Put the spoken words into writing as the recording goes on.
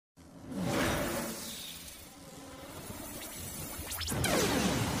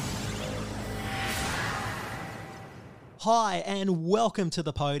Hi, and welcome to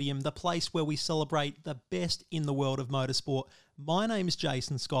the Podium, the place where we celebrate the best in the world of motorsport. My name is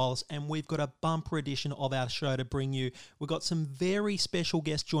Jason Skiles, and we've got a bumper edition of our show to bring you. We've got some very special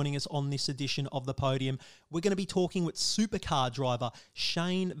guests joining us on this edition of the Podium. We're going to be talking with supercar driver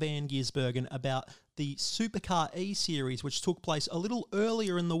Shane van Gisbergen about the Supercar E-Series, which took place a little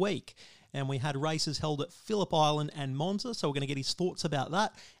earlier in the week. And we had races held at Phillip Island and Monza, so we're going to get his thoughts about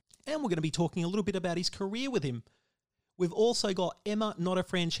that. And we're going to be talking a little bit about his career with him. We've also got Emma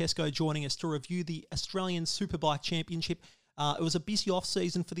Notarfrancesco joining us to review the Australian Superbike Championship. It was a busy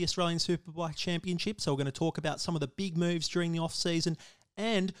off-season for the Australian Superbike Championship, so we're going to talk about some of the big moves during the off-season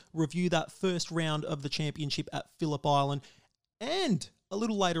and review that first round of the championship at Phillip Island. And a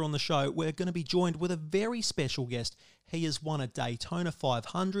little later on the show, we're going to be joined with a very special guest. He has won a Daytona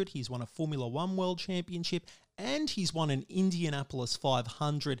 500, he's won a Formula One World Championship, and he's won an Indianapolis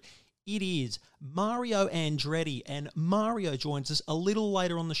 500. It is Mario Andretti, and Mario joins us a little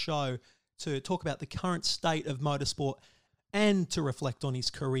later on the show to talk about the current state of motorsport and to reflect on his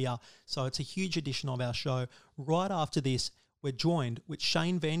career. So it's a huge edition of our show. Right after this, we're joined with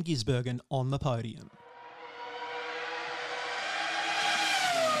Shane van Gisbergen on the Podium.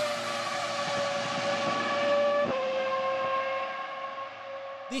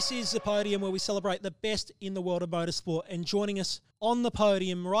 This is the Podium where we celebrate the best in the world of motorsport, and joining us on the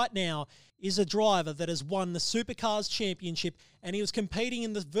podium right now is a driver that has won the Supercars Championship, and he was competing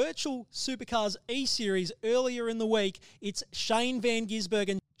in the virtual Supercars E-Series earlier in the week. It's Shane van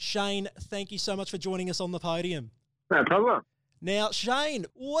Gisbergen. Shane, thank you so much for joining us on the podium. No problem. Now, Shane,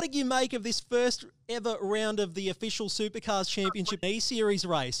 what did you make of this first ever round of the official Supercars Championship E-Series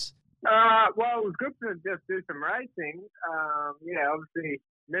race? Well, it was good to just do some racing. Obviously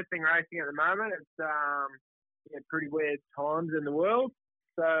missing racing at the moment. It's pretty weird times in the world.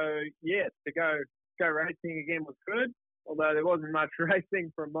 So, to go racing again was good. Although there wasn't much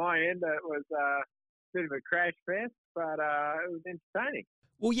racing from my end. It was a bit of a crash fest, but it was entertaining.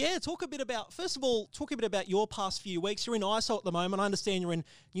 Well, yeah, talk a bit about your past few weeks. You're in ISO at the moment. I understand you're in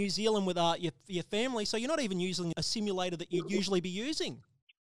New Zealand with your family, so you're not even using a simulator that you'd usually be using.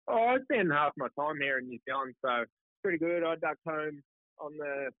 Oh, I spend half my time here in New Zealand, so it's pretty good. I ducked home on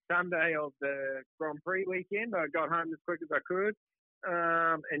the Sunday of the Grand Prix weekend. I got home as quick as I could,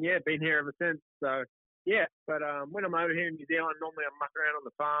 been here ever since. So, but when I'm over here in New Zealand, normally I'm mucking around on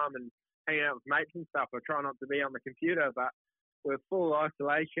the farm and hanging out with mates and stuff. I try not to be on the computer, but we're full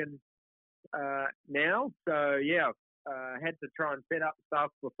isolation now. So, had to try and set up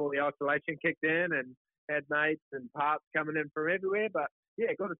stuff before the isolation kicked in, and had mates and parts coming in from everywhere. But,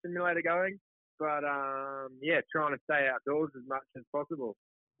 got a simulator going. But, trying to stay outdoors as much as possible.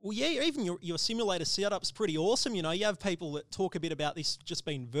 Well, yeah, even your simulator setup's pretty awesome. You know, you have people that talk a bit about this just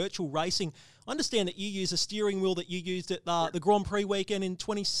being virtual racing. I understand that you use a steering wheel that you used at the Grand Prix weekend in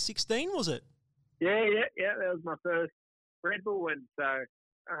 2016, was it? Yeah, that was my first Red Bull win. So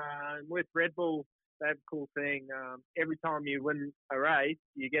with Red Bull, they have a cool thing. Every time you win a race,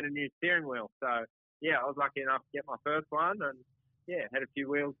 you get a new steering wheel. So, I was lucky enough to get my first one and, had a few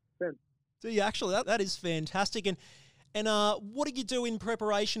wheels since. Do you actually? That is fantastic. And what did you do in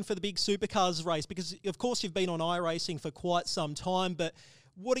preparation for the big Supercars race? Because, of course, you've been on iRacing for quite some time, but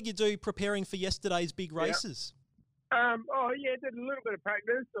what did you do preparing for yesterday's big races? Did a little bit of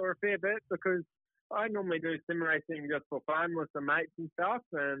practice or a fair bit, because I normally do sim racing just for fun with some mates and stuff.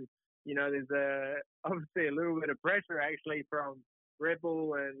 And, there's obviously a little bit of pressure actually from Red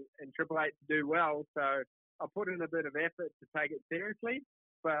Bull and Triple Eight to do well. So I put in a bit of effort to take it seriously.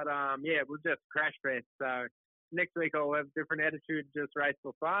 But, we'll just crash fest. So next week I'll have a different attitude, just race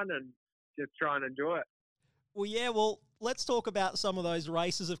for fun and just try and enjoy it. Well, let's talk about some of those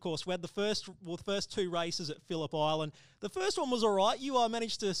races, of course. We had the first two races at Phillip Island. The first one was all right. You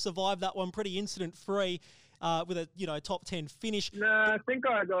managed to survive that one pretty incident-free with a top 10 finish. No, I think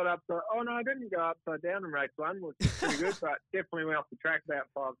I got upside. Oh, no, I didn't go upside down in race one, which was pretty good, but definitely went off the track about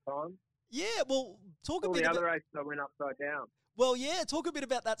 5 times. Yeah, well, talk a bit about... All the other races I went upside down. Well, talk a bit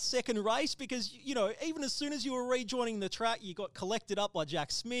about that second race, because, even as soon as you were rejoining the track, you got collected up by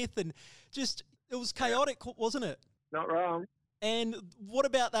Jack Smith, and just, it was chaotic, wasn't it? Not wrong. And what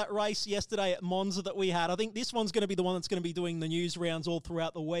about that race yesterday at Monza that we had? I think this one's going to be the one that's going to be doing the news rounds all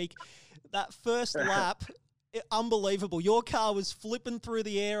throughout the week. That first lap, unbelievable. Your car was flipping through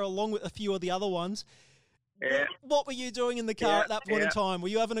the air along with a few of the other ones. Yeah. What were you doing in the car at that point in time? Were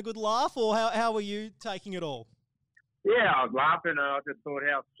you having a good laugh, or how were you taking it all? Yeah, I was laughing, and I just thought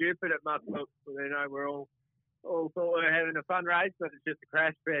how stupid it must look. We're all thought we're having a fun race, but it's just a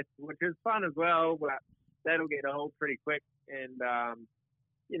crash fest, which is fun as well, but that'll get old pretty quick. And,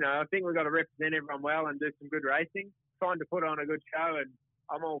 I think we've got to represent everyone well and do some good racing. fine to put on a good show, and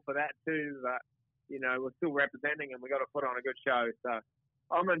I'm all for that too. But we're still representing, and we got to put on a good show. So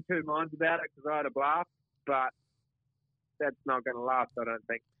I'm in two minds about it because I had a blast, but that's not going to last, I don't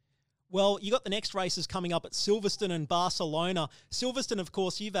think. Well, you got the next races coming up at Silverstone and Barcelona. Silverstone, of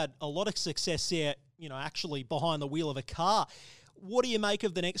course, you've had a lot of success there, actually behind the wheel of a car. What do you make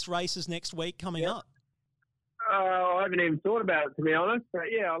of the next races next week coming up? I haven't even thought about it, to be honest. But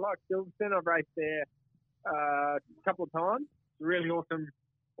yeah, I like Silverstone. I've raced there a couple of times. It's a really awesome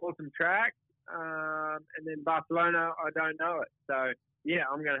track. And then Barcelona, I don't know it. So yeah,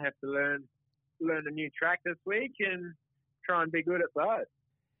 I'm going to have to learn a new track this week and try and be good at both.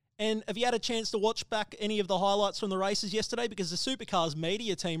 And have you had a chance to watch back any of the highlights from the races yesterday? Because the Supercars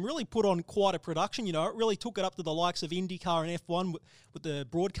media team really put on quite a production. It really took it up to the likes of IndyCar and F1 with the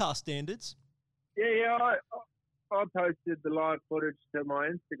broadcast standards. Yeah, I posted the live footage to my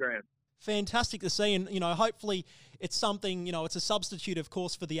Instagram. Fantastic to see, and hopefully it's something. It's a substitute, of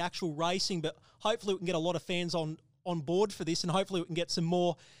course, for the actual racing, but hopefully we can get a lot of fans on board for this, and hopefully we can get some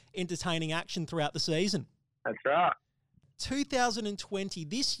more entertaining action throughout the season. That's right. 2020,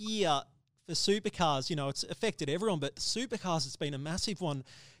 this year for Supercars, it's affected everyone, but Supercars, it's been a massive one.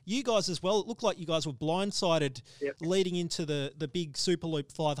 You guys as well, it looked like you guys were blindsided leading into the big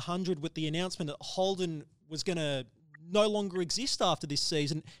Superloop 500 with the announcement that Holden was going to no longer exist after this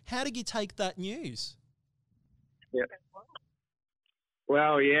season. How did you take that news? Yeah.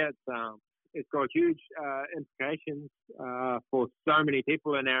 Well, yeah, it's got huge implications for so many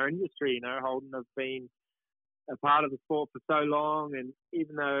people in our industry. Holden have been a part of the sport for so long, and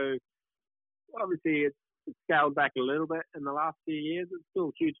even though obviously it's scaled back a little bit in the last few years, it's still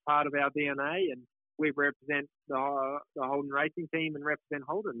a huge part of our DNA, and we represent the Holden racing team and represent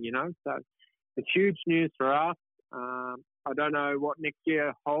Holden, so it's huge news for us. I don't know what next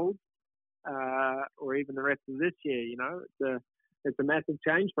year holds, or even the rest of this year, it's a massive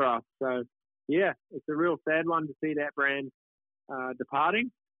change for us. So yeah, it's a real sad one to see that brand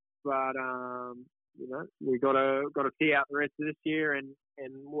departing, but we got to see out the rest of this year, and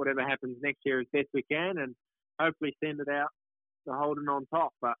whatever happens next year as best we can, and hopefully send it out to Holden on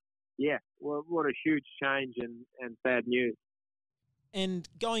top. But yeah, what a huge change and sad news. And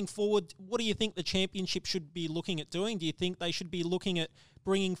going forward, what do you think the championship should be looking at doing? Do you think they should be looking at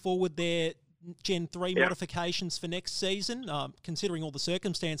bringing forward their Gen 3 modifications for next season? Considering all the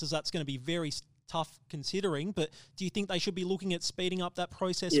circumstances, that's going to be very tough considering, but do you think they should be looking at speeding up that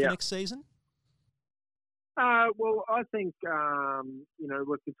process for next season? Well, I think,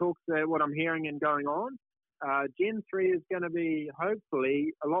 with the talks there, what I'm hearing and going on, Gen 3 is going to be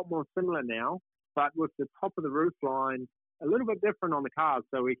hopefully a lot more similar now, but with the top of the roof line a little bit different on the cars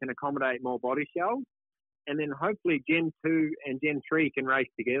so we can accommodate more body shells. And then hopefully Gen 2 and Gen 3 can race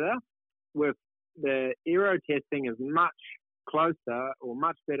together with the aero testing is much closer or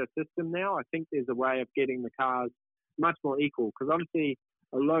much better system now. I think there's a way of getting the cars much more equal because obviously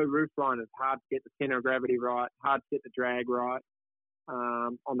a low roof line is hard to get the center of gravity right, hard to get the drag right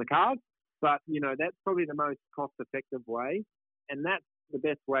on the cars. But, that's probably the most cost-effective way. And that's the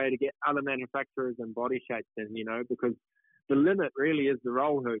best way to get other manufacturers and body shapes in, because the limit really is the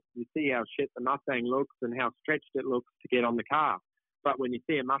roll hoop. You see how shit the Mustang looks and how stretched it looks to get on the car. But when you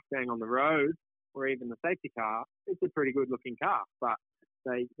see a Mustang on the road or even the safety car, it's a pretty good-looking car. But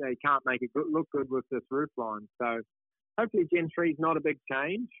they can't make it look good with this roof line. So hopefully Gen 3 is not a big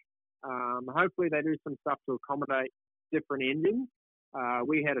change. Hopefully they do some stuff to accommodate different engines.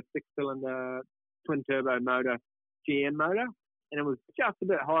 We had a 6-cylinder twin-turbo motor, GM motor, and it was just a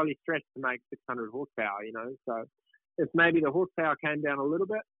bit highly stretched to make 600 horsepower, So if maybe the horsepower came down a little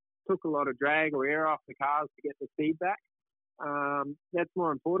bit, took a lot of drag or air off the cars to get the speed back, that's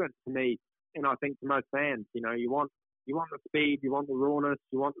more important to me, and I think to most fans. You want the speed, you want the rawness,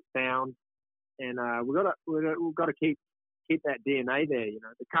 you want the sound, and we've got to keep that DNA there.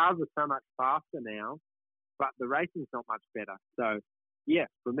 The cars are so much faster now, but the racing's not much better. So yeah,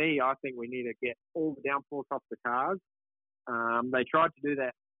 for me, I think we need to get all the downforce off the cars. They tried to do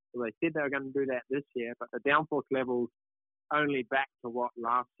that. Well, they said they were going to do that this year, but the downforce levels only back to what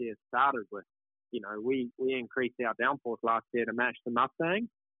last year started with. We increased our downforce last year to match the Mustang,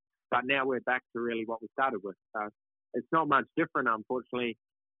 but now we're back to really what we started with. So it's not much different, unfortunately.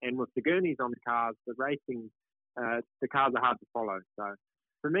 And with the Goonies on the cars, the racing, the cars are hard to follow. So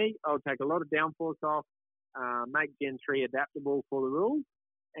for me, I'll take a lot of downforce off, make Gen 3 adaptable for the rules,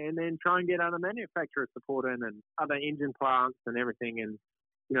 and then try and get other manufacturers support in and other engine plants and everything, and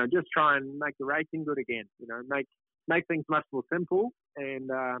just try and make the racing good again. Make things much more simple and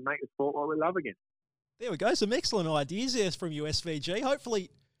make the sport what we love again. There we go. Some excellent ideas there from you, SVG. Hopefully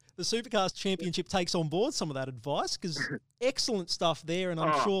the Supercars Championship takes on board some of that advice, because excellent stuff there, and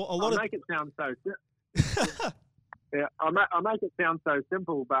I'm sure a lot I make it sound so yeah, I make it sound so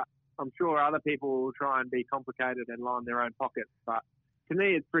simple, but I'm sure other people will try and be complicated and line their own pockets. But to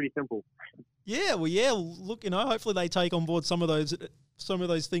me, it's pretty simple. Yeah, well, yeah. Look, hopefully they take on board some of those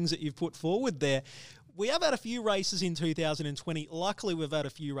things that you've put forward there. We have had a few races in 2020. Luckily, we've had a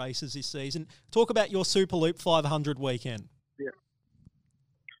few races this season. Talk about your Superloop 500 weekend. Yeah.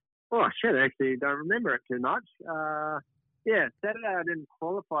 Oh, shit, I actually don't remember it too much. Saturday I didn't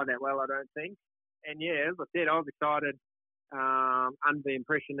qualify that well, I don't think. And yeah, as I said, I was excited, under the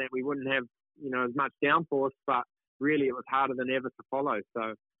impression that we wouldn't have, as much downforce, but really it was harder than ever to follow.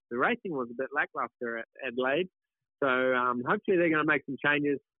 So the racing was a bit lackluster at Adelaide. So hopefully they're going to make some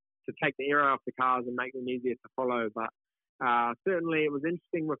changes to take the air off the cars and make them easier to follow. But certainly it was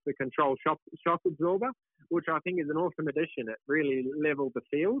interesting with the control shock absorber, which I think is an awesome addition. It really leveled the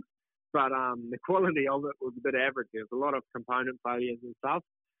field, but the quality of it was a bit average. There was a lot of component failures and stuff.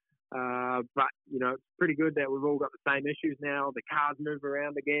 But it's pretty good that we've all got the same issues now. The cars move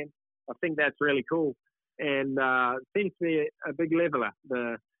around again. I think that's really cool. And it seems to be a big leveler.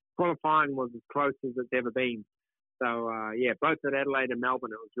 The qualifying was as close as it's ever been. So, both at Adelaide and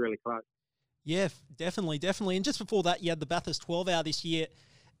Melbourne, it was really close. Yeah, definitely. And just before that, you had the Bathurst 12 Hour this year.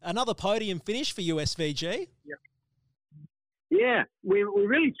 Another podium finish for USVG. Yeah, we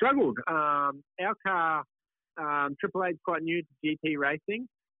really struggled. Our car, Triple Eight's quite new to GT racing.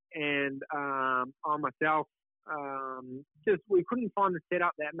 And I myself, we couldn't find the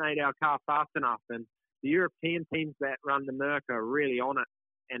setup that made our car fast enough. And the European teams that run the Merc are really on it,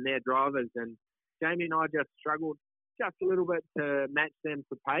 and their drivers. And Jamie and I just struggled just a little bit to match them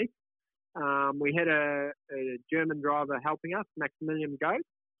for pace. We had a German driver helping us, Maximilian Goetz,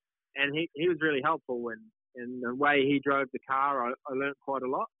 and he was really helpful. And the way he drove the car, I learnt quite a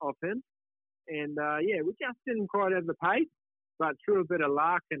lot off him. And we just didn't quite have the pace. But through a bit of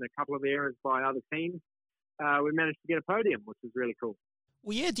luck and a couple of errors by other teams, we managed to get a podium, which was really cool.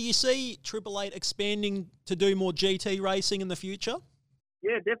 Well, yeah, do you see Triple Eight expanding to do more GT racing in the future?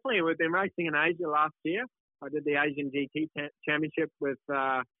 Yeah, definitely. We've been racing in Asia last year. I did the Asian GT Championship with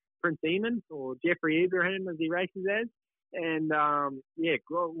Prince Eamon, or Jeffrey Ibrahim as he races as. And,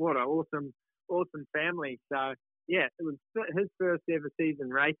 what an awesome family. So, yeah, it was his first ever season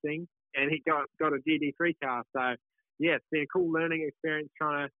racing, and he got a GT3 car. So, yeah, it's been a cool learning experience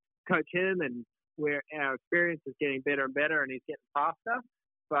trying to coach him, and where our experience is getting better and better, and he's getting faster.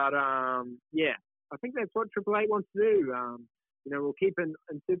 But, I think that's what Triple Eight wants to do. We'll keep in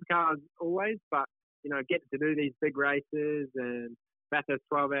supercars always, but, getting to do these big races and Bathurst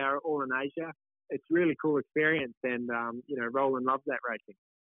 12 Hour all in Asia, it's a really cool experience, and, Roland loves that racing.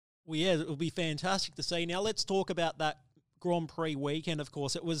 Well, yeah, it'll be fantastic to see. Now, let's talk about that Grand Prix weekend, of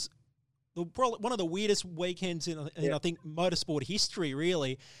course. It was one of the weirdest weekends in I think, motorsport history,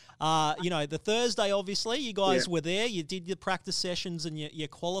 really. The Thursday, obviously, you guys were there. You did your practice sessions and your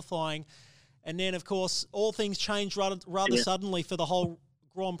qualifying. And then, of course, all things changed rather suddenly for the whole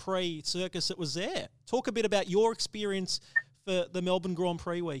Grand Prix circus that was there. Talk a bit about your experience for the Melbourne Grand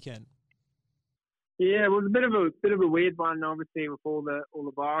Prix weekend. Yeah, it was a bit of a weird one, obviously, with all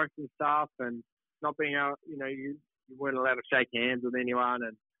the virus and stuff, and not being able, you weren't allowed to shake hands with anyone,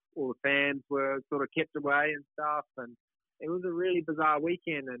 and all the fans were sort of kept away and stuff. And it was a really bizarre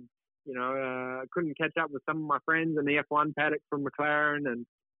weekend, and I couldn't catch up with some of my friends in the F1 paddock from McLaren, and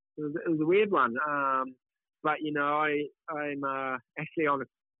it was a weird one. But I'm actually on a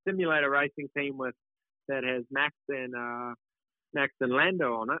simulator racing team that has Max and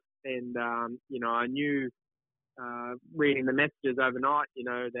Lando on it, and I knew reading the messages overnight,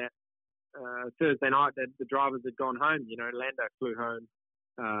 that Thursday night that the drivers had gone home. Lando flew home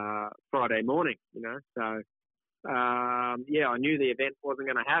Friday morning. So I knew the event wasn't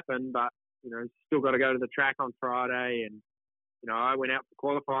going to happen, but still got to go to the track on Friday, and I went out for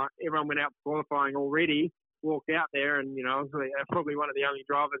qualifying. Everyone went out for qualifying already. Walked out there, and I was probably one of the only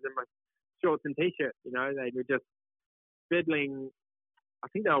drivers in my shorts and t-shirt. They were just fiddling. I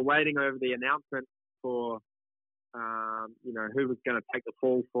think they were waiting over the announcement for who was going to take the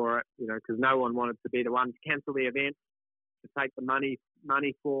fall for it. Because no one wanted to be the one to cancel the event, to take the money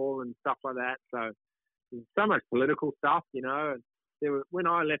fall and stuff like that. So there's so much political stuff. And when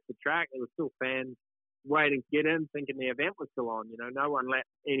I left the track, there were still fans waiting to get in, thinking the event was still on. No one let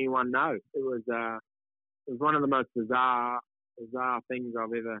anyone know. It was one of the most bizarre things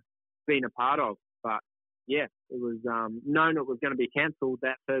I've ever been a part of. But yeah, it was known it was going to be cancelled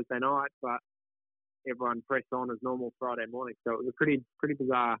that Thursday night, but everyone pressed on as normal Friday morning. So it was a pretty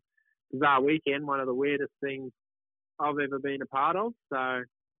bizarre weekend. One of the weirdest things I've ever been a part of. So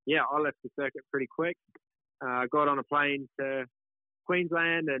yeah, I left the circuit pretty quick. Got on a plane to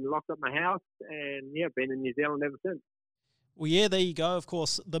Queensland and locked up my house, and yeah, been in New Zealand ever since. Well, yeah, there you go. Of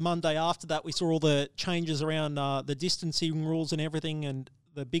course, the Monday after that, we saw all the changes around the distancing rules and everything, and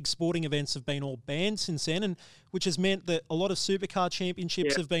the big sporting events have been all banned since then, and which has meant that a lot of supercar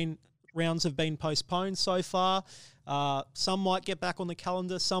championships rounds have been postponed so far. Some might get back on the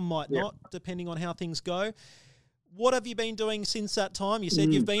calendar, some might not, depending on how things go. What have you been doing since that time? You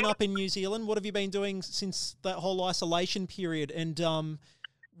said you've been up in New Zealand. What have you been doing since that whole isolation period? And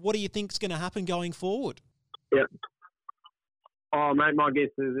what do you think is going to happen going forward? Yeah. Oh, mate, my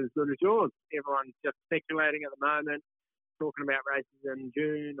guess is as good as yours. Everyone's just speculating at the moment, talking about races in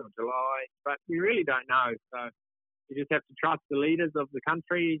June or July, but we really don't know. So you just have to trust the leaders of the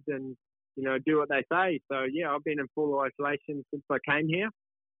countries and, you know, do what they say. So, yeah, I've been in full isolation since I came here,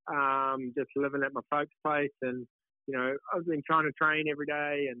 just living at my folks' place. And, you know, I've been trying to train every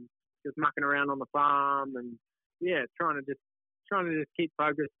day and just mucking around on the farm and, yeah, trying to just keep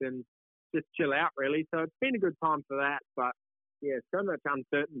focused and just chill out, really. So it's been a good time for that. But, yeah, so much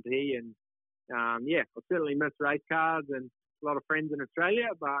uncertainty and, yeah, I certainly miss race cars and a lot of friends in Australia,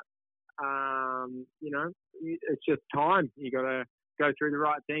 but, you know, it's just time. You got to go through the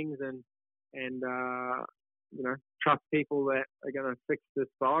right things and you know, trust people that are going to fix this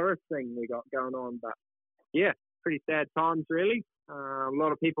virus thing we got going on. But, yeah, pretty sad times, really. A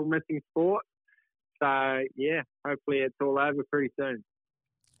lot of people missing sport. So, yeah, hopefully it's all over pretty soon.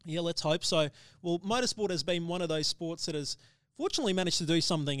 Yeah, let's hope so. Well, motorsport has been one of those sports that has fortunately managed to do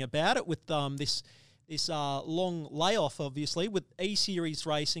something about it with this long layoff, obviously, with E-Series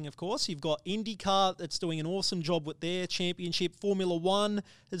racing, of course. You've got IndyCar that's doing an awesome job with their championship. Formula One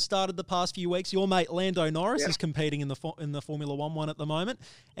has started the past few weeks. Your mate Lando Norris is competing in the Formula One at the moment.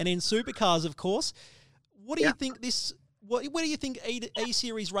 And in supercars, of course. What do you think where do you think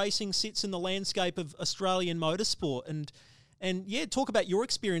E-Series racing sits in the landscape of Australian motorsport? And yeah, talk about your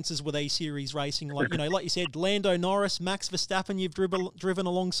experiences with E-Series racing. Like, you know, like you said, Lando Norris, Max Verstappen, you've driven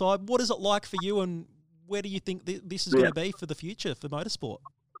alongside. What is it like for you, and where do you think this is going to be for the future for motorsport?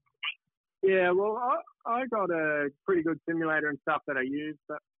 Yeah, well, I got a pretty good simulator and stuff that I use,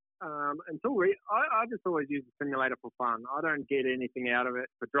 but I just always use the simulator for fun. I don't get anything out of it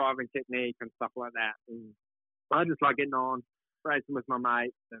for driving technique and stuff like that. And I just like getting on, racing with my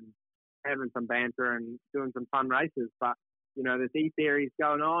mates and having some banter and doing some fun races. But you know, there's E-Series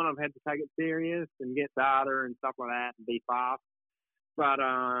going on. I've had to take it serious and get data and stuff like that and be fast. But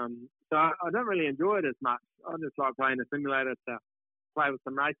so I don't really enjoy it as much. I just like playing a simulator to play with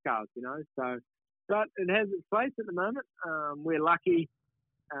some race cars, you know. So, but it has its place at the moment. We're lucky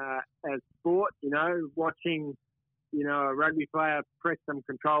as sport, you know, watching, you know, a rugby player press some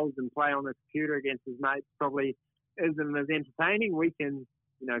controls and play on the computer against his mates probably isn't as entertaining. We can,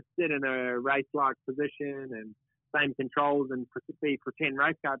 you know, sit in a race-like position and same controls and be pretend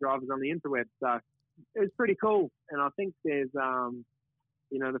race car drivers on the interweb. So it's pretty cool. And I think there's,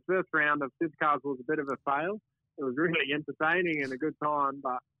 you know, the first round of supercars was a bit of a fail. It was really entertaining and a good time,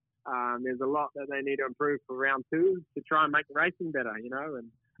 but there's a lot that they need to improve for round two to try and make the racing better, you know, and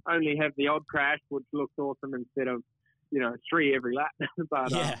only have the odd crash, which looks awesome, instead of, you know, 3 every lap.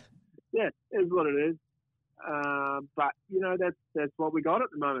 But yeah, it is what it is. But, you know, that's what we got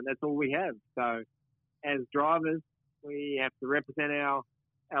at the moment. That's all we have. So, as drivers, we have to represent our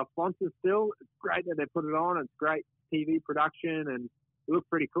sponsors still. It's great that they put it on. It's great TV production and it looks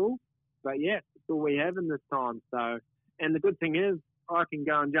pretty cool. But yeah, it's all we have in this time. So, and the good thing is I can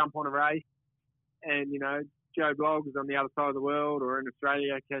go and jump on a race and, you know, Joe Bloggs on the other side of the world or in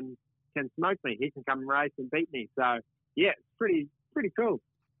Australia can smoke me. He can come and race and beat me. So yeah, it's pretty cool.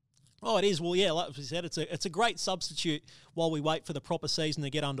 Oh, it is. Well, yeah, like we said, it's a great substitute while we wait for the proper season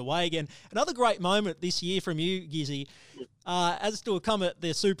to get underway again. Another great moment this year from you, Gizzy, as to come at the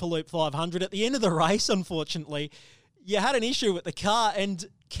Superloop 500. At the end of the race, unfortunately, you had an issue with the car and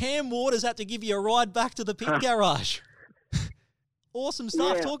Cam Waters had to give you a ride back to the pit garage. Awesome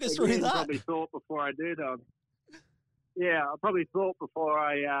stuff. Yeah, Talk us through that. I probably thought before I did. I probably thought before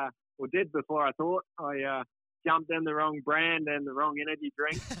I thought. I jumped in the wrong brand and the wrong energy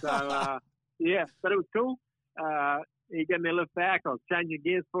drink. So, yeah, but it was cool. He gave me a lift back. I was changing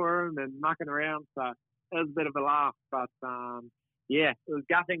gears for him and mucking around. So it was a bit of a laugh. But, yeah, it was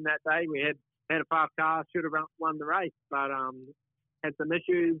gutting that day. We had a fast car, should have won the race, but had some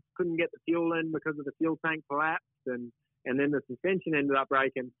issues, couldn't get the fuel in because of the fuel tank collapsed, and then the suspension ended up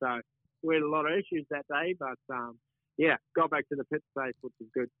breaking. So we had a lot of issues that day, but, yeah, got back to the pit safe, which was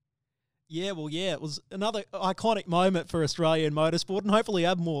good. Yeah, well, yeah, it was another iconic moment for Australian motorsport, and hopefully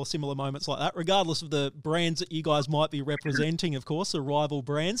have more similar moments like that, regardless of the brands that you guys might be representing, of course, the rival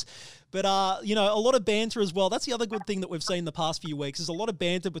brands. But, a lot of banter as well. That's the other good thing that we've seen the past few weeks. There's a lot of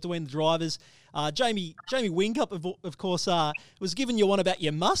banter between the drivers. Jamie Whincup, of course, was giving you one about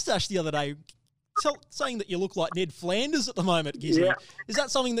your mustache the other day, saying that you look like Ned Flanders at the moment, Gizzy. Yeah. Is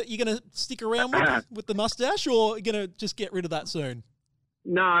that something that you're going to stick around with the mustache, or are you going to just get rid of that soon?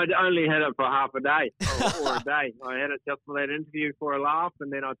 No, I only had it for half a day or a day. I had it just for that interview for a laugh,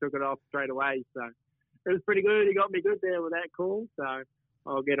 and then I took it off straight away. So it was pretty good. He got me good there with that call. So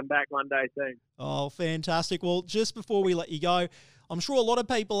I'll get him back one day soon. Oh, fantastic. Well, just before we let you go, I'm sure a lot of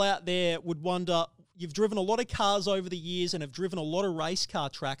people out there would wonder, you've driven a lot of cars over the years and have driven a lot of race car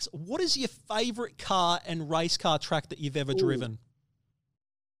tracks. What is your favourite car and race car track that you've ever driven?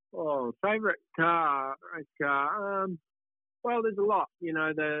 Oh, favourite race car. Well, there's a lot.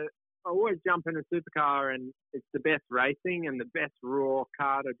 I always jump in a supercar, and it's the best racing and the best raw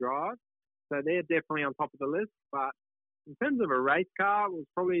car to drive. So they're definitely on top of the list. But in terms of a race car, it was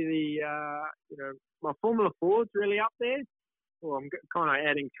probably my Formula Ford's really up there. Well, I'm kind of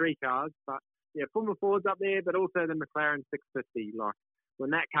adding three cars, but yeah, Formula Ford's up there, but also the McLaren 650. Like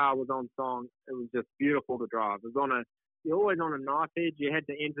when that car was on song, it was just beautiful to drive. It was you're always on a knife edge. You had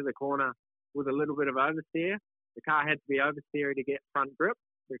to enter the corner with a little bit of oversteer. The car had to be oversteery to get front grip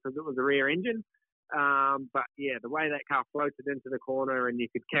because it was a rear engine. But yeah, the way that car floated into the corner and you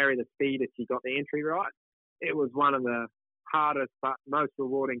could carry the speed if you got the entry right, it was one of the hardest but most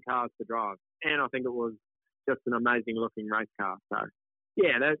rewarding cars to drive. And I think it was just an amazing looking race car. So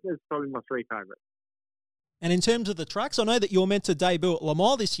yeah, that's probably my three favourites. And in terms of the tracks, I know that you're meant to debut at Le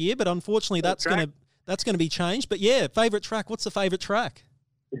Mans this year, but unfortunately that's going to be changed. But yeah, favourite track. What's the favourite track?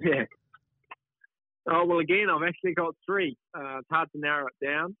 Yeah. Oh, well, again, I've actually got three. It's hard to narrow it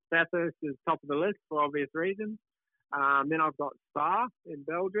down. Bathurst is top of the list for obvious reasons. Then I've got Spa in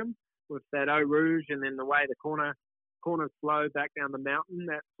Belgium with that Eau Rouge, and then the way the corners flow back down the mountain.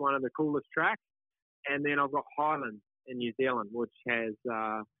 That's one of the coolest tracks. And then I've got Highlands in New Zealand, which has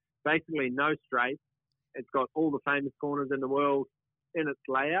basically no straights. It's got all the famous corners in the world in its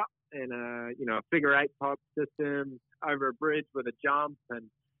layout, and a figure eight type system over a bridge with a jump, and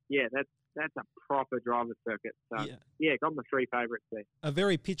yeah, that's a proper driver circuit. So, yeah, got my three favourites there. A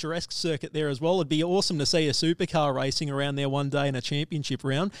very picturesque circuit there as well. It'd be awesome to see a supercar racing around there one day in a championship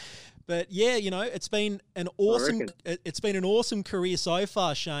round. But, yeah, it's been an awesome career so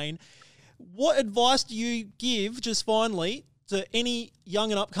far, Shane. What advice do you give, just finally, to any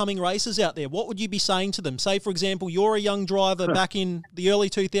young and upcoming racers out there? What would you be saying to them? Say, for example, you're a young driver back in the early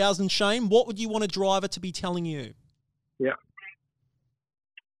 2000s, Shane. What would you want a driver to be telling you? Yeah.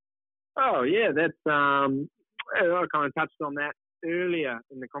 Oh, yeah, that's I kind of touched on that earlier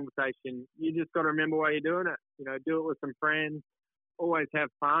in the conversation. You just got to remember why you're doing it. Do it with some friends. Always have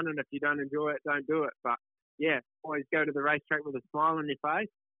fun, and if you don't enjoy it, don't do it. But, yeah, always go to the racetrack with a smile on your face,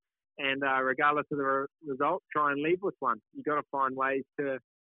 and regardless of the result, try and leave with one. You got to find ways to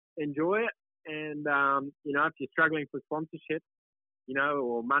enjoy it, and, if you're struggling for sponsorship,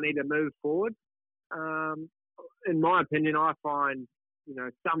 or money to move forward, in my opinion, I find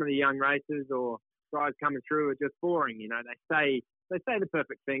some of the young racers or guys coming through are just boring. They say the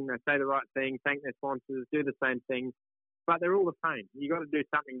perfect thing, they say the right thing, thank their sponsors, do the same things, but they're all the same. You got to do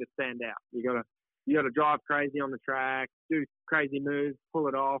something to stand out. You got to drive crazy on the track, do crazy moves, pull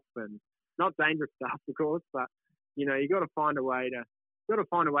it off, and not dangerous stuff, of course, but you got to find a way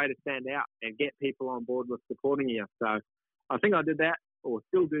to stand out and get people on board with supporting you. So I think I did that, or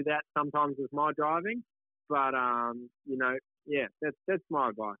still do that sometimes with my driving, but yeah, that's my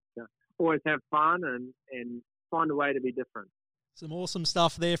advice. Always have fun and find a way to be different. Some awesome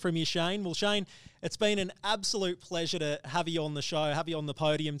stuff there from you, Shane. Well, Shane, it's been an absolute pleasure to have you on the show, have you on the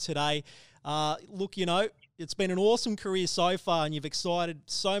podium today. Look, it's been an awesome career so far, and you've excited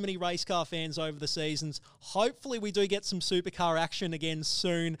so many race car fans over the seasons. Hopefully we do get some supercar action again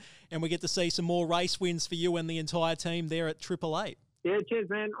soon, and we get to see some more race wins for you and the entire team there at Triple Eight. Yeah, cheers,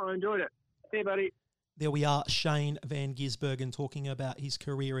 man. I enjoyed it. See you, buddy. There we are, Shane van Gisbergen talking about his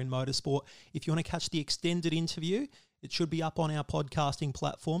career in motorsport. If you want to catch the extended interview, it should be up on our podcasting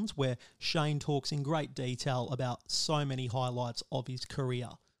platforms where Shane talks in great detail about so many highlights of his career.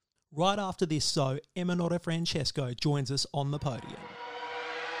 Right after this, Emma Notarfrancesco joins us on the podium.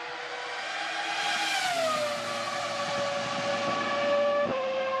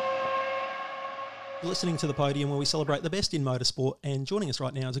 You're listening to The Podium, where we celebrate the best in motorsport, and joining us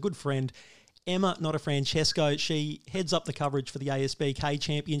right now is a good friend, Emma Notarfrancesco. She heads up the coverage for the ASBK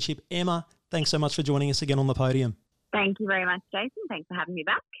Championship. Emma, thanks so much for joining us again on The Podium. Thank you very much, Jason. Thanks for having me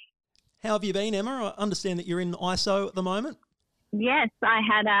back. How have you been, Emma? I understand that you're in ISO at the moment. Yes, I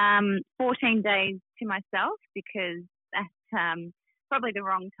had 14 days to myself because at probably the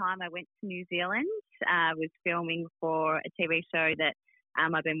wrong time I went to New Zealand. I was filming for a TV show that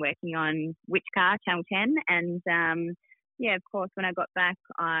I've been working on, Which Car, Channel 10. And of course, when I got back,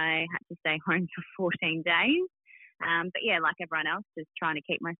 I had to stay home for 14 days. But yeah, like everyone else, just trying to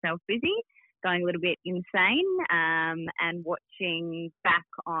keep myself busy, going a little bit insane, and watching back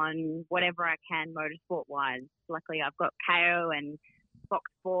on whatever I can motorsport-wise. Luckily, I've got KO and Fox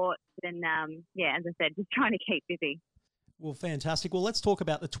Sports, and as I said, just trying to keep busy. Well, fantastic. Well, let's talk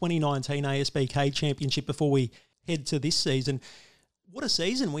about the 2019 ASBK Championship before we head to this season. What a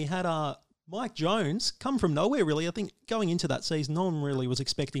season. We had Mike Jones come from nowhere, really. I think going into that season, no one really was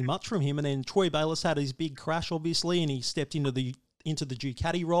expecting much from him. And then Troy Bayliss had his big crash, obviously, and he stepped into the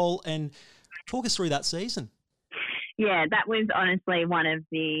Ducati role. And talk us through that season. Yeah, that was honestly one of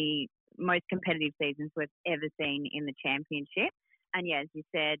the most competitive seasons we've ever seen in the championship. And yeah, as you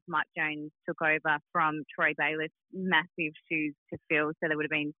said, Mike Jones took over from Troy Bayliss, massive shoes to fill. So there would have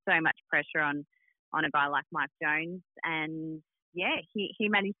been so much pressure on a guy like Mike Jones. And yeah, he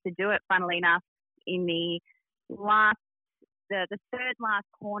managed to do it, funnily enough, in the third last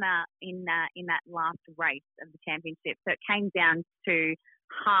corner in that last race of the championship. So it came down to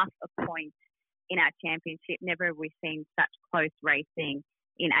half a point in our championship. Never have we seen such close racing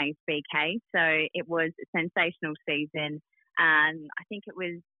in ASBK. So it was a sensational season. I think it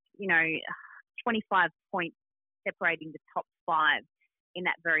was, 25 points separating the top five in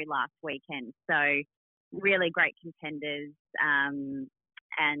that very last weekend. So really great contenders. And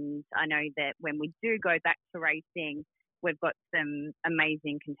I know that when we do go back to racing, we've got some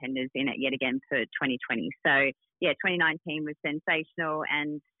amazing contenders in it yet again for 2020. So yeah, 2019 was sensational.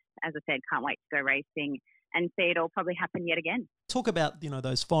 And as I said, can't wait to go racing and see it all probably happen yet again. Talk about,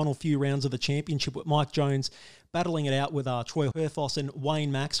 those final few rounds of the championship with Mike Jones battling it out with Troy Herfoss and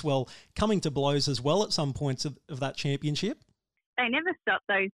Wayne Maxwell coming to blows as well at some points of that championship. They never stopped,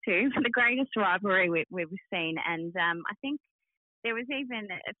 those two. The greatest rivalry we've seen. And I think there was even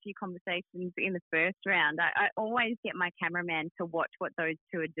a few conversations in the first round. I always get my cameraman to watch what those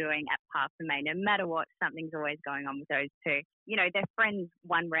two are doing at Parthame. No matter what, something's always going on with those two. They're friends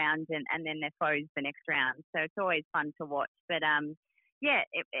one round and then they're foes the next round. So it's always fun to watch. But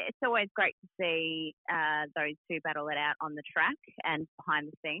it's always great to see those two battle it out on the track and behind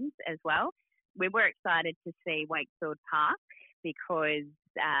the scenes as well. We were excited to see Wakefield Park because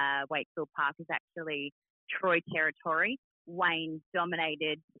Wakefield Park is actually Troy territory. Wayne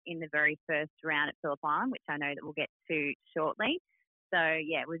dominated in the very first round at Phillip Island, which I know that we'll get to shortly. So,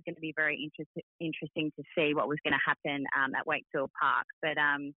 yeah, it was going to be very interesting to see what was going to happen at Wakefield Park. But,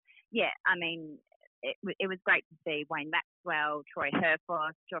 it was great to see Wayne Maxwell, Troy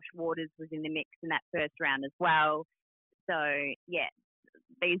Herfoss, Josh Waters was in the mix in that first round as well. So, yeah,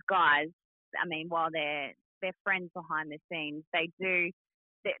 these guys, while they're friends behind the scenes,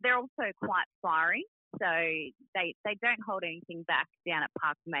 they're also quite fiery. So they don't hold anything back down at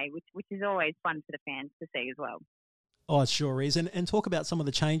Parthame, which is always fun for the fans to see as well. Oh, it sure is. And talk about some of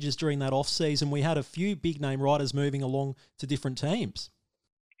the changes during that off-season. We had a few big-name riders moving along to different teams.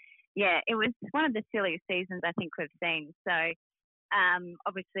 Yeah, it was one of the silliest seasons I think we've seen. So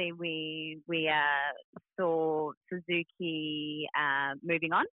obviously we saw Suzuki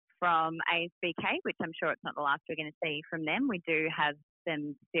moving on from ASBK, which I'm sure it's not the last we're going to see from them. We do have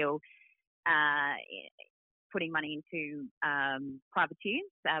them still putting money into privateers,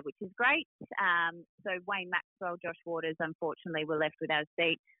 which is great. So Wayne Maxwell, Josh Waters, unfortunately, were left with our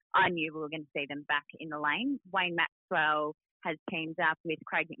seat. I knew we were going to see them back in the lane. Wayne Maxwell has teamed up with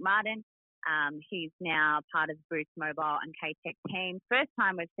Craig McMartin. He's now part of the Boost Mobile and K-Tech team. First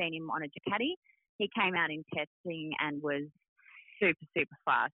time we've seen him on a Ducati. He came out in testing and was super, super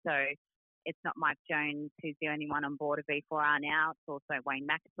fast. So it's not Mike Jones who's the only one on board of V4R now. It's also Wayne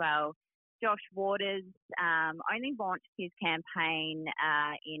Maxwell. Josh Waters only launched his campaign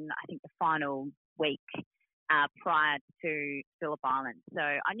in, I think, the final week prior to Phillip Island. So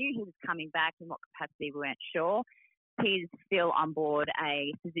I knew he was coming back. In what capacity, we weren't sure. He's still on board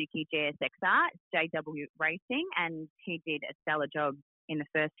a Suzuki GSXR, JW Racing, and he did a stellar job in the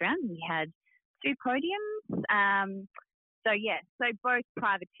first round. He had 2 podiums. So both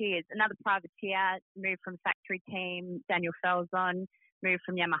privateers. Another privateer moved from factory team, Daniel Felzon, moved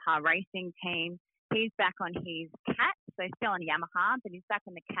from Yamaha Racing team. He's back on his Cat, so still on Yamaha, but he's back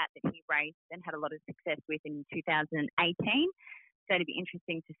on the Cat that he raced and had a lot of success with in 2018. So it'll be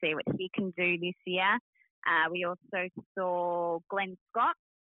interesting to see what he can do this year. We also saw Glenn Scott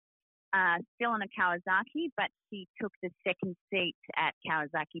still on a Kawasaki, but he took the second seat at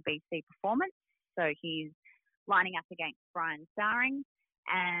Kawasaki BC Performance. So he's lining up against Brian Starring.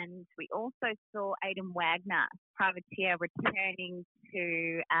 And we also saw Aidan Wagner, privateer, returning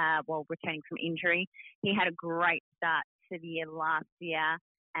from injury. He had a great start to the year last year,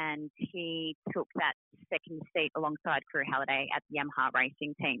 and he took that second seat alongside Crew Halliday at the Yamaha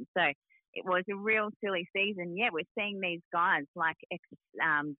racing team. So it was a real silly season. Yeah, we're seeing these guys like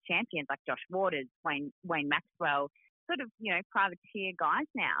ex-champions like Josh Waters, Wayne Maxwell, sort of, privateer guys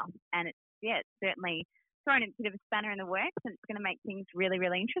now. And it's certainly thrown a bit of a spanner in the works, and it's going to make things really,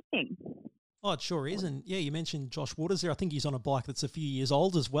 really interesting. Oh, it sure is. And, yeah, you mentioned Josh Waters there. I think he's on a bike that's a few years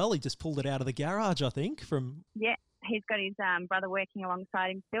old as well. He just pulled it out of the garage, I think, from... Yeah, he's got his brother working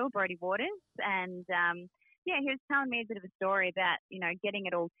alongside him still, Brodie Waters. And, he was telling me a bit of a story about, getting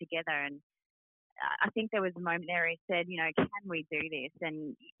it all together. And I think there was a moment there he said, can we do this?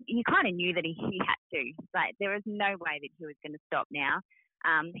 And you kind of knew that he had to. But there was no way that he was going to stop now.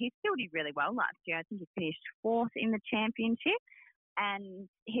 He still did really well last year. I think he finished 4th in the championship. And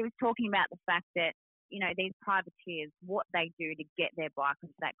he was talking about the fact that, these privateers, what they do to get their bike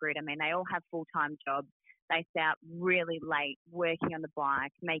onto that grid. I mean, they all have full-time jobs. They stay out really late working on the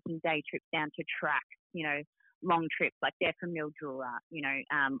bike, making day trips down to tracks, long trips, like they're from Mildura,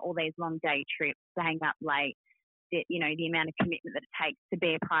 all these long day trips, staying up late, the amount of commitment that it takes to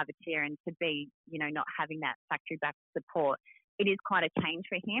be a privateer and to be, not having that factory back support. It is quite a change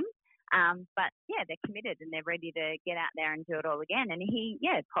for him. But, they're committed and they're ready to get out there and do it all again. And he,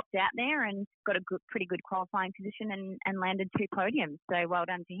 popped out there and got a pretty good qualifying position and landed 2 podiums. So well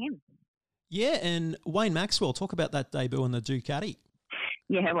done to him. Yeah, and Wayne Maxwell, talk about that debut on the Ducati.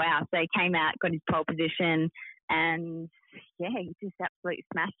 Yeah, wow. So he came out, got his pole position, and, he just absolutely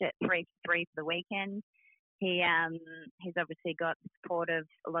smashed it, 3 for 3 for the weekend. He's obviously got the support of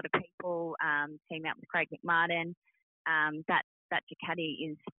a lot of people, team out with Craig McMartin. That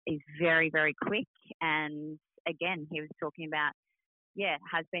Ducati is very, very quick. And again, he was talking about,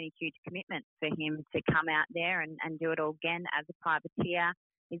 has been a huge commitment for him to come out there and do it all again as a privateer.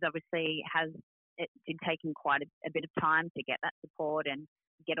 He's obviously it did take him quite a bit of time to get that support and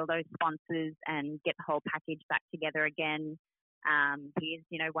get all those sponsors and get the whole package back together again. He is,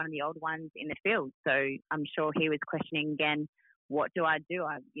 one of the old ones in the field. So I'm sure he was questioning again, what do I do?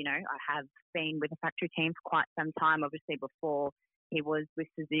 I have been with the factory team for quite some time. Obviously, before he was with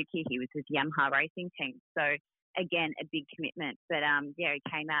Suzuki, he was with Yamaha racing team. So again, a big commitment. But he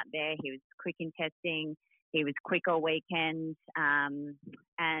came out there. He was quick in testing. He was quick all weekend, and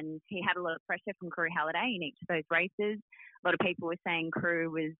he had a lot of pressure from Crew Halliday in each of those races. A lot of people were saying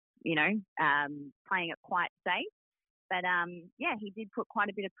Crew was, playing it quite safe. But, he did put quite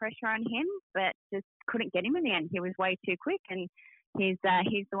a bit of pressure on him, but just couldn't get him in the end. He was way too quick, and he's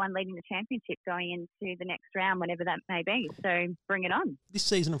the one leading the championship going into the next round, whenever that may be. So bring it on. This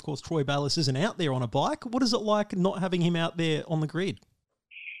season, of course, Troy Bayliss isn't out there on a bike. What is it like not having him out there on the grid?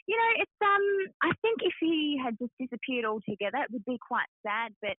 It's I think if he had just disappeared altogether, it would be quite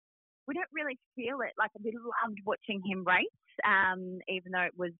sad, but we don't really feel it. Like, we loved watching him race, even though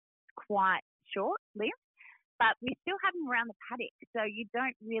it was quite short-lived. But we still have him around the paddock, so you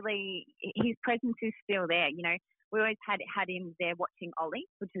don't really, his presence is still there. We always had him there watching Ollie,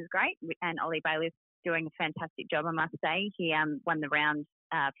 which is great, and Ollie Bayliss doing a fantastic job, I must say. He won the round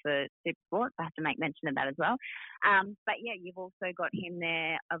for Supersport, so I have to make mention of that as well. But you've also got him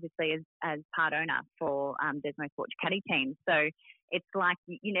there, obviously, as part owner for Desmo Sport Ducati team. So it's like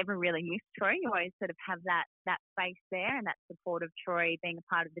you never really miss Troy. You always sort of have that space there and that support of Troy being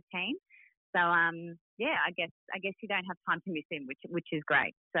a part of the team. So I guess you don't have time to miss him, which is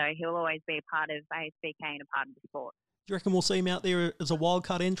great. So he'll always be a part of ASBK and a part of the sport. Do you reckon we'll see him out there as a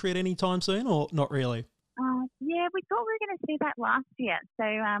wildcard entry at any time soon, or not really? We thought we were going to see that last year. So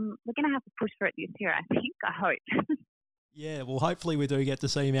we're going to have to push for it this year, I think. I hope. Yeah, well, hopefully we do get to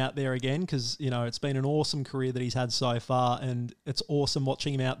see him out there again because, it's been an awesome career that he's had so far, and it's awesome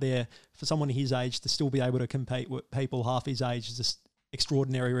watching him out there. For someone his age to still be able to compete with people half his age is just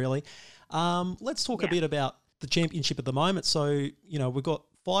extraordinary, really. Let's talk a bit about the championship at the moment. So, we've got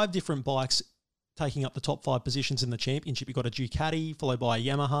 5 different bikes taking up the top 5 positions in the championship. You've got a Ducati, followed by a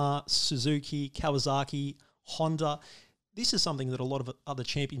Yamaha, Suzuki, Kawasaki, Honda. This is something that a lot of other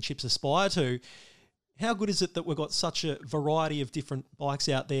championships aspire to. How good is it that we've got such a variety of different bikes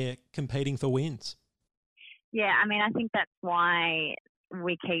out there competing for wins? Yeah, I think that's why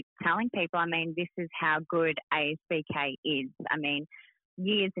we keep telling people, this is how good ASBK is.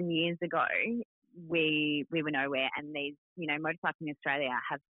 Years and years ago, we were nowhere, and these, Motorcycling Australia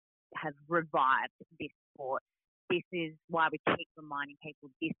have revived this sport this is why we keep reminding people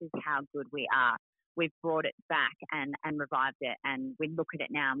this is how good we are. We've brought it back and revived it, and we look at it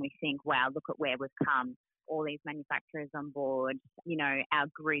now and we think, wow, look at where we've come. All these manufacturers on board, our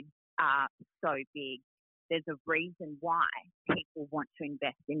grids are so big. There's a reason why people want to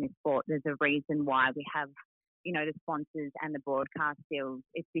invest in this sport. There's a reason why we have, the sponsors and the broadcast deals.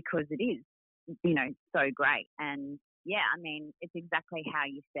 It's because it is, so great. And yeah, I mean, it's exactly how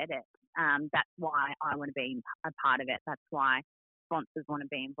you said it. That's why I want to be a part of it. That's why sponsors want to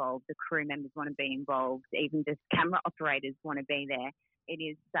be involved. The crew members want to be involved. Even just camera operators want to be there. It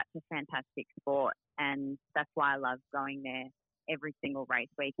is such a fantastic sport, and that's why I love going there every single race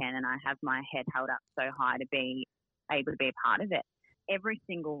weekend, and I have my head held up so high to be able to be a part of it. Every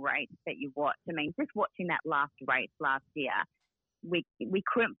single race that you watch, I mean, just watching that last race last year, we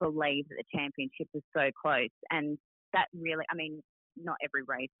couldn't believe that the championship was so close, and that really, I mean, not every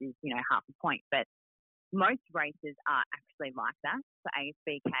race is, half a point, but most races are actually like that for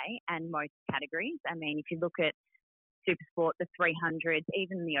ASBK and most categories. I mean, if you look at Supersport, the 300s,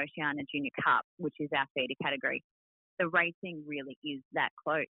 even the Oceania Junior Cup, which is our feeder category, the racing really is that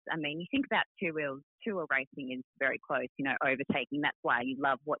close. I mean, you think about two-wheel racing is very close, overtaking. That's why you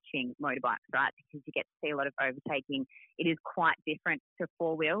love watching motorbikes, right? Because you get to see a lot of overtaking. It is quite different to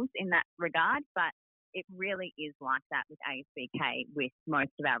four wheels in that regard, but it really is like that with ASBK with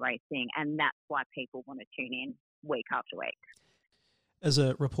most of our racing, and that's why people want to tune in week after week. As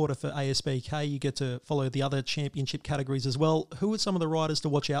a reporter for ASBK, you get to follow the other championship categories as well. Who are some of the riders to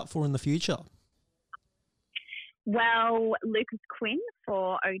watch out for in the future? Well, Lucas Quinn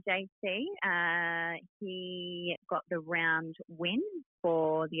for OJC, he got the round win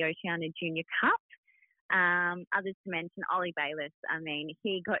for the Oceania Junior Cup. Others to mention, Ollie Bayliss. I mean,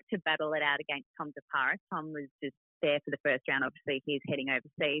 he got to battle it out against Tom DeParis. Tom was just there for the first round. Obviously, he's heading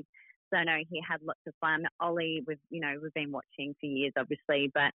overseas. So, no, he had lots of fun. Ollie, we've been watching for years, obviously,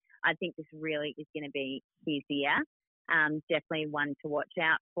 but I think this really is going to be his year. Definitely one to watch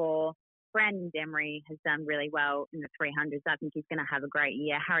out for. Brandon Demery has done really well in the 300s. I think he's going to have a great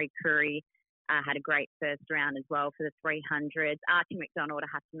year. Harry Curry had a great first round as well for the 300s. Archie McDonald, I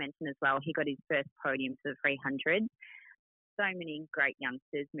have to mention as well. He got his first podium for the 300s. So many great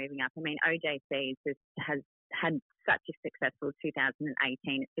youngsters moving up. I mean, OJC has had such a successful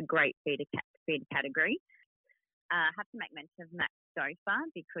 2018. It's a great feeder category. I have to make mention of Max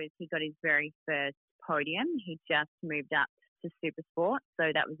Stouffer because he got his very first podium. He just moved up to Supersport,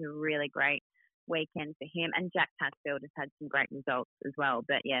 so that was a really great weekend for him. And Jack Pasfield has had some great results as well.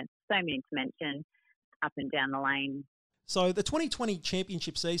 But yeah, so many to mention up and down the lane. So the 2020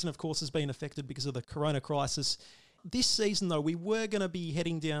 championship season, of course, has been affected because of the corona crisis. This season, though, we were going to be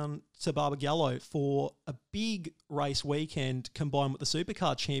heading down to Barbagallo for a big race weekend combined with the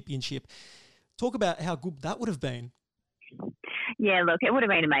Supercar Championship. Talk about how good that would have been. Yeah, look, it would have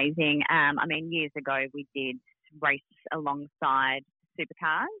been amazing. I mean, years ago we did race alongside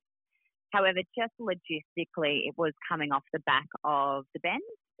supercars. However, just logistically, it was coming off the back of the Benz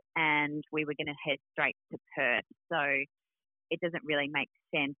and we were going to head straight to Perth. So it doesn't really make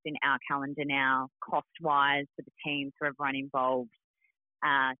sense in our calendar now, cost-wise, for the teams, for everyone involved,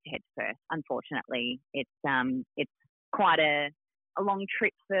 to head to Perth. Unfortunately, it's quite a long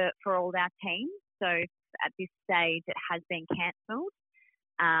trip for all of our teams. So at this stage, it has been cancelled.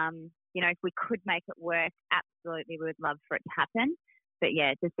 If we could make it work, absolutely, we would love for it to happen. But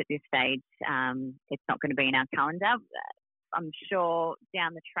yeah, just at this stage, it's not going to be in our calendar. I'm sure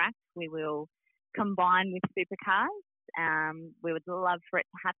down the track we will combine with supercars. We would love for it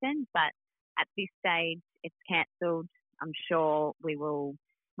to happen, but at this stage, it's cancelled. I'm sure we will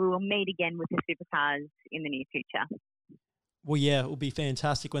meet again with the supercars in the near future. Well, yeah, it will be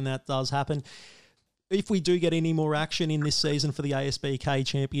fantastic when that does happen. If we do get any more action in this season for the ASBK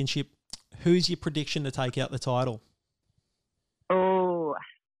Championship, who's your prediction to take out the title? Oh,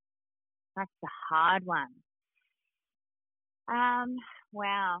 that's a hard one.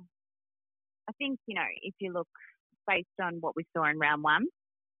 Wow. I think, if you look based on what we saw in round one,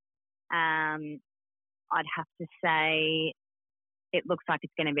 I'd have to say it looks like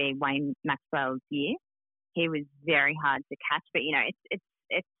it's going to be Wayne Maxwell's year. He was very hard to catch, but,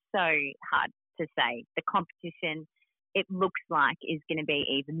 it's so hard to say. The competition, it looks like, is going to be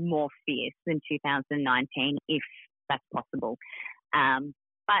even more fierce than 2019, if that's possible.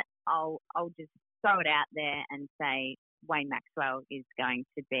 But I'll just throw it out there and say Wayne Maxwell is going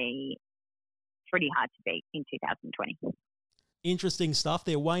to be pretty hard to beat in 2020. Interesting stuff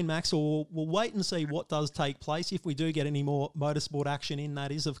there. Wayne Maxwell, we'll wait and see what does take place if we do get any more motorsport action in,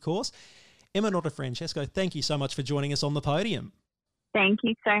 that is, of course. Emma Notarfrancesco, thank you so much for joining us on the podium. Thank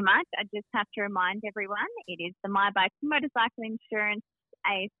you so much. I just have to remind everyone, it is the My Bike Motorcycle Insurance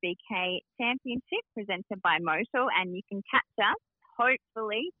ASBK Championship presented by Motor, and you can catch us,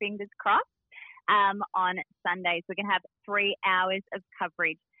 hopefully, fingers crossed, on Sundays. We're going to have 3 hours of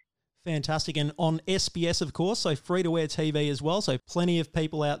coverage. Fantastic. And on SBS, of course, so free-to-air TV as well. So plenty of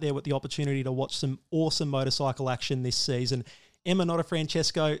people out there with the opportunity to watch some awesome motorcycle action this season. Emma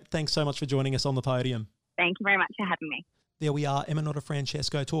Notarfrancesco, thanks so much for joining us on the podium. Thank you very much for having me. There we are, Emma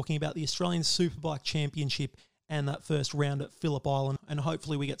Notarfrancesco talking about the Australian Superbike Championship and that first round at Phillip Island. And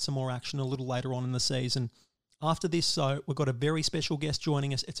hopefully we get some more action a little later on in the season. After this, so we've got a very special guest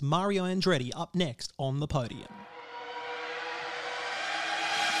joining us. It's Mario Andretti up next on the podium.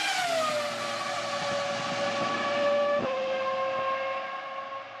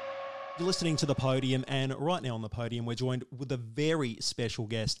 You're listening to The Podium, and right now on The Podium, we're joined with a very special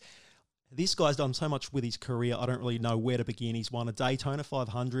guest. This guy's done so much with his career, I don't really know where to begin. He's won a Daytona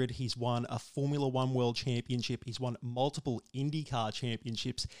 500, he's won a Formula One World Championship, he's won multiple IndyCar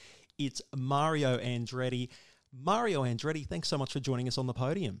championships. It's Mario Andretti. Mario Andretti, thanks so much for joining us on The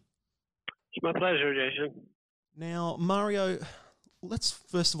Podium. It's my pleasure, Jason. Now, Mario, let's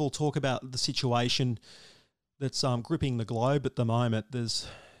first of all talk about the situation that's gripping the globe at the moment. There's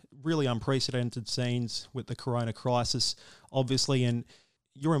really unprecedented scenes with the corona crisis, obviously, and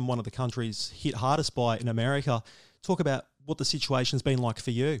you're in one of the countries hit hardest by it in America. Talk about what the situation's been like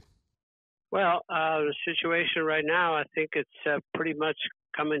for you. Well, the situation right now, I think it's pretty much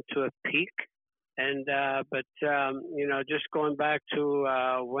coming to a peak. And just going back to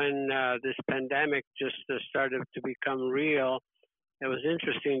when this pandemic just started to become real, it was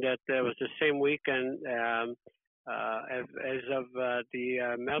interesting that it was the same weekend as of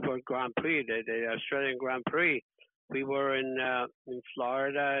the Melbourne Grand Prix, the Australian Grand Prix. We were in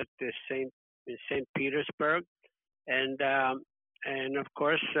Florida at in St. Petersburg, and of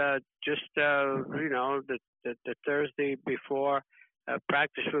course the Thursday before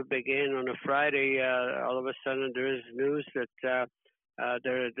practice would begin on a Friday, all of a sudden there is news that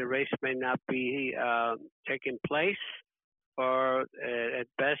the race may not be taking place, or at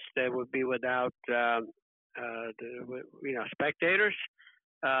best they would be without spectators.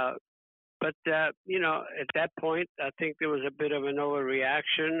 But at that point, I think there was a bit of an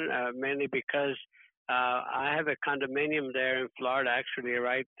overreaction, mainly because I have a condominium there in Florida, actually,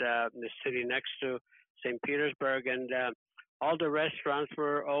 right in the city next to St. Petersburg, and all the restaurants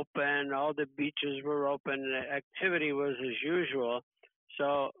were open, all the beaches were open, activity was as usual.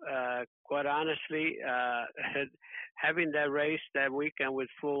 So, quite honestly, having that race that weekend with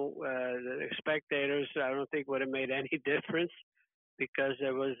full spectators, I don't think would have made any difference, because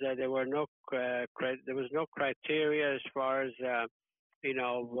there was no criteria as far as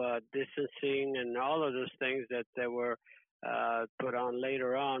distancing and all of those things that they were put on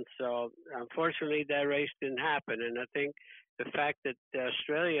later on. So unfortunately, that race didn't happen, and I think the fact that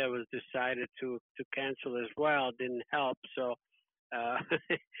Australia was decided to cancel as well didn't help. So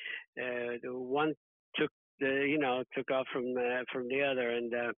the one took off from the other,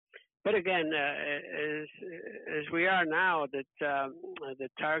 and but again, as we are now, that the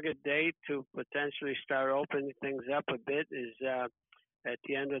target date to potentially start opening things up a bit is at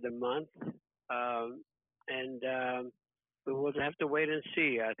the end of the month, and we will have to wait and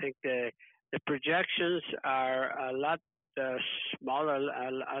see. I think the projections are a lot smaller.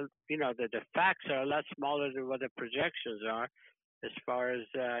 The facts are a lot smaller than what the projections are, as far as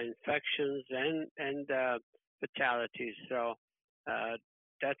infections and fatalities. So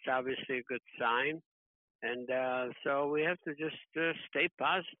that's obviously a good sign. And so we have to just stay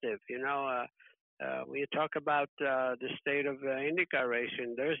positive. When you talk about the state of IndyCar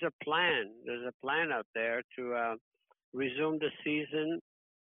racing, there's a plan. There's a plan out there to resume the season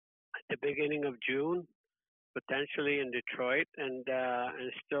at the beginning of June, potentially in Detroit, and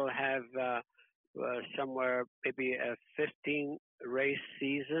still have somewhere maybe a 15-race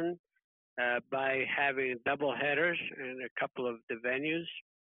season by having double headers in a couple of the venues.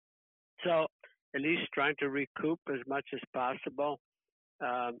 So at least trying to recoup as much as possible.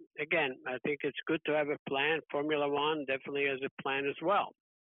 Again, I think it's good to have a plan. Formula One definitely has a plan as well,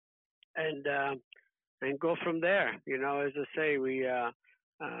 and go from there. As I say, we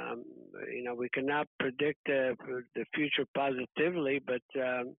cannot predict the future positively, but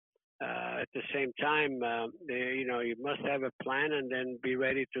at the same time, you must have a plan and then be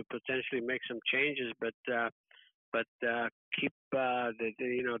ready to potentially make some changes. But keep the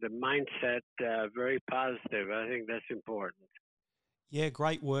mindset very positive. I think that's important. Yeah,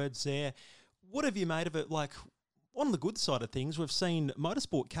 great words there. What have you made of it? Like, on the good side of things, we've seen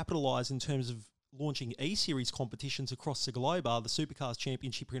motorsport capitalise in terms of launching E-Series competitions across the globe. The Supercars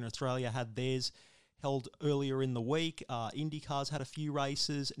Championship here in Australia had theirs held earlier in the week. IndyCar's had a few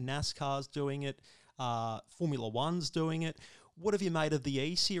races. NASCAR's doing it. Formula One's doing it. What have you made of the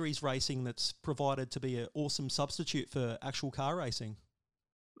E-Series racing that's provided to be an awesome substitute for actual car racing?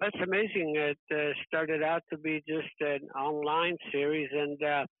 That's amazing. It started out to be just an online series, and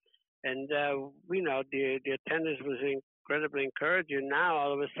we know the attendance was incredibly encouraging. Now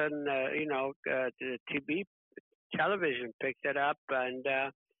all of a sudden, the television picked it up, and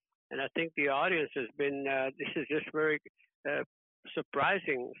I think the audience has been. This is just very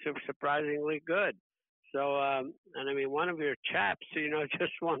surprisingly good. So, and I mean, one of your chaps,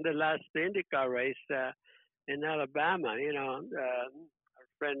 just won the last IndyCar race in Alabama. Our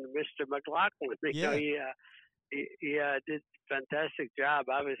friend Mr. McLaughlin. Yeah. He did a fantastic job.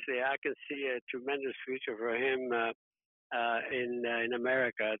 Obviously, I can see a tremendous future for him in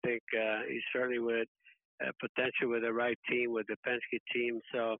America. I think he's certainly with potential with the right team, with the Penske team.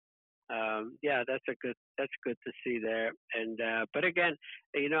 So. That's good to see there. And but again,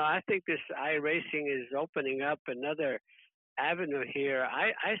 I think this iRacing is opening up another avenue here.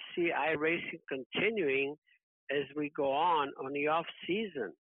 I see iRacing continuing as we go on the off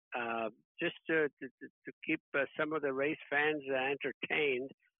season, just to keep some of the race fans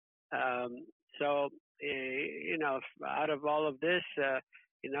entertained. So out of all of this,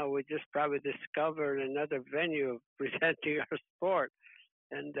 we just probably discovered another venue of presenting our sport.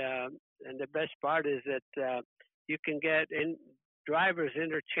 And the best part is that you can get drivers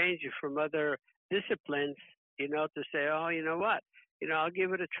interchange you from other disciplines, to say, oh, you know what, I'll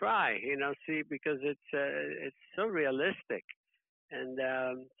give it a try, see, because it's so realistic. And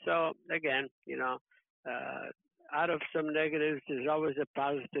so again, out of some negatives, there's always a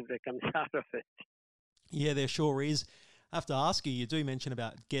positive that comes out of it. Yeah, there sure is. I have to ask you, you do mention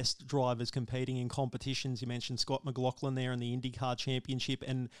about guest drivers competing in competitions. You mentioned Scott McLaughlin there in the IndyCar Championship,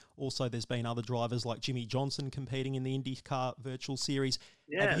 and also there's been other drivers like Jimmy Johnson competing in the IndyCar Virtual Series.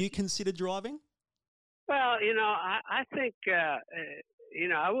 Yes. Have you considered driving? Well, I think, I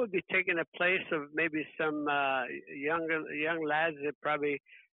would be taking the place of maybe some young lads that probably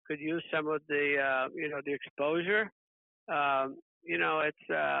could use some of the, the exposure.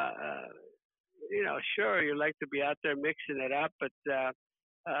 Sure, you like to be out there mixing it up, but,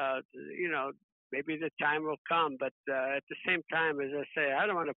 maybe the time will come. But at the same time, as I say, I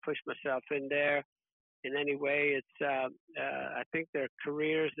don't want to push myself in there in any way. It's I think there are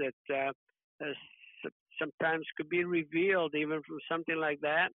careers that sometimes could be revealed even from something like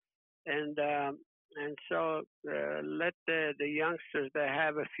that. And so let the youngsters that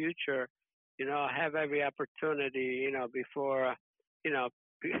have a future, have every opportunity, before,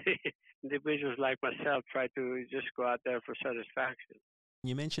 individuals like myself try to just go out there for satisfaction.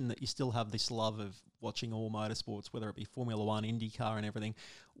 You mentioned that you still have this love of watching all motorsports, whether it be Formula One, IndyCar and everything.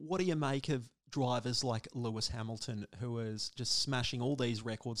 What do you make of drivers like Lewis Hamilton, who is just smashing all these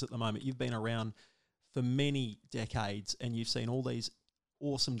records at the moment? You've been around for many decades and you've seen all these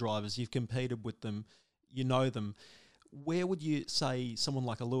awesome drivers. You've competed with them. You know them. Where would you say someone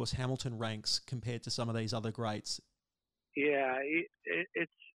like a Lewis Hamilton ranks compared to some of these other greats? Yeah,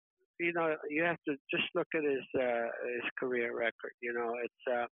 it's, you have to just look at his career record. It's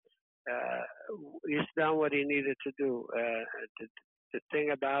he's done what he needed to do. The thing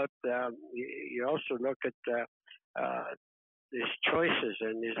about you also look at his choices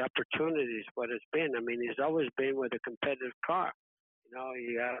and his opportunities. What it's been. I mean, he's always been with a competitive car.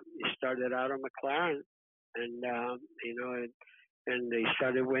 He started out on McLaren, and and he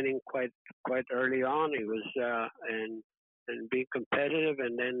started winning quite early on. He was and being competitive,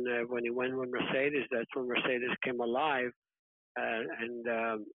 and then when he went with Mercedes, that's when Mercedes came alive, and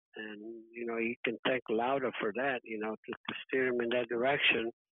he can thank Lauda for that, to steer him in that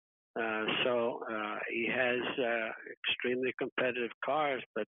direction. So he has extremely competitive cars,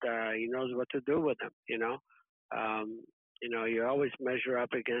 but he knows what to do with them. You always measure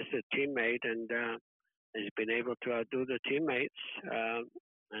up against a teammate, and he's been able to outdo the teammates,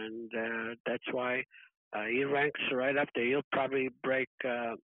 and that's why. He ranks right up there. He'll probably break. He's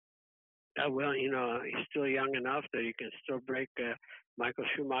still young enough that he can still break Michael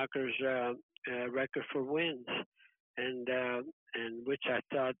Schumacher's record for wins, and which I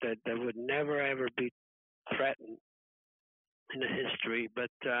thought that would never ever be threatened in the history.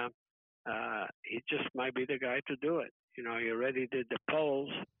 But he just might be the guy to do it. He already did the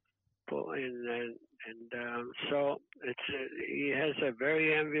polls, and so he has a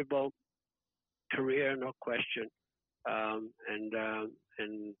very enviable career, no question, and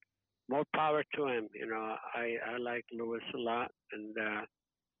more power to him. I like Lewis a lot,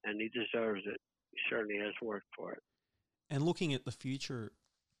 and he deserves it. certainly has worked for it. And looking at the future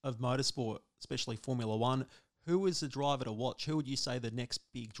of motorsport, especially Formula One, who is the driver to watch? Who would you say the next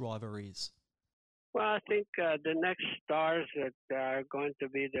big driver is? Well, I think the next stars that are going to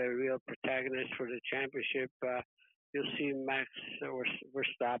be the real protagonists for the championship, you'll see Max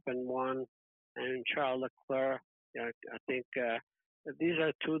Verstappen one and Charles Leclerc. I think these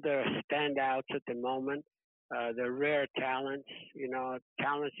are two that are standouts at the moment. They're rare talents,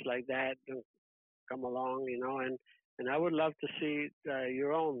 talents like that don't come along, and I would love to see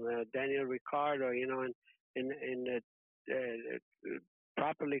your own Daniel Ricciardo, in a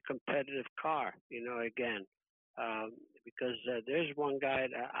properly competitive car, again, because there's one guy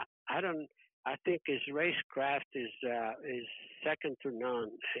that I think his racecraft is second to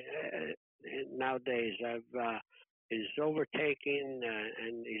none nowadays. He's overtaking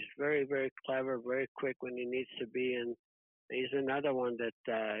and he's very, very clever, very quick when he needs to be, and he's another one that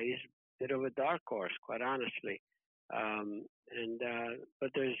he's a bit of a dark horse, quite honestly.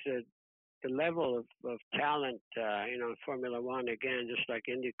 But there's the level of talent, in Formula One, again, just like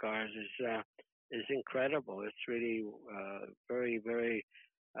Indy cars, is incredible. It's really very, very,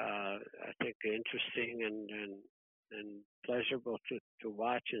 I think, interesting and pleasurable to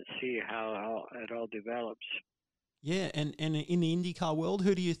watch and see how it all develops. Yeah, and in the IndyCar world,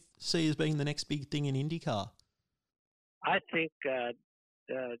 who do you see as being the next big thing in IndyCar? I think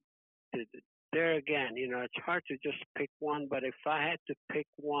there again, it's hard to just pick one, but if I had to pick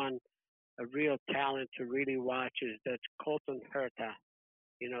one, a real talent to really watch that's Colton Herta.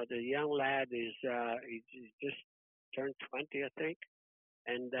 The young lad is he just turned 20, I think,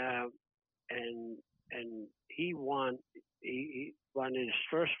 and he won his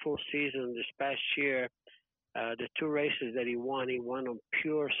first full season this past year. The two races that he won on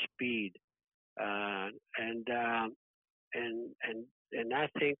pure speed, and I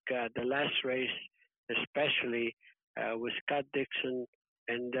think the last race, especially with Scott Dixon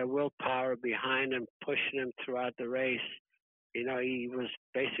and Will Power behind him, pushing him throughout the race. He was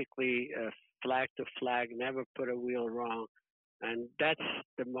basically flag to flag, never put a wheel wrong, and that's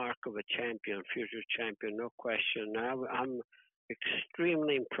the mark of a champion, future champion, no question. I'm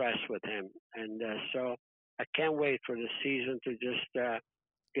extremely impressed with him, and so I can't wait for the season to just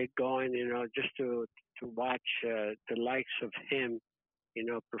get going. Just to watch the likes of him,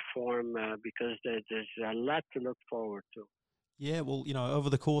 perform because there's a lot to look forward to. Yeah, well, over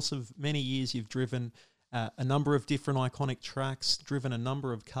the course of many years, you've driven a number of different iconic tracks, driven a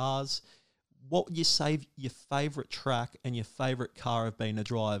number of cars. What would you say your favourite track and your favourite car have been to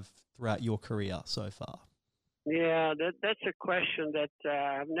drive throughout your career so far? Yeah, that's a question that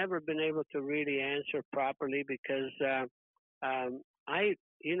I've never been able to really answer properly because I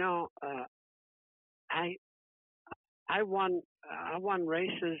won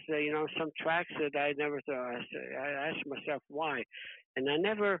races, some tracks that I never thought. I asked myself why, and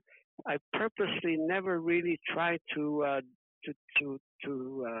I purposely never really tried to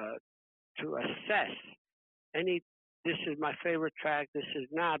assess any. This is my favorite track. This is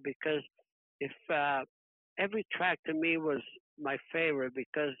not, because if every track to me was my favorite,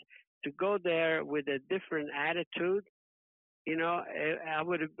 because to go there with a different attitude, I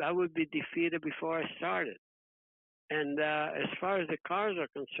would be defeated before I started. And as far as the cars are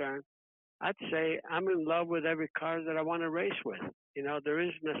concerned, I'd say I'm in love with every car that I want to race with. There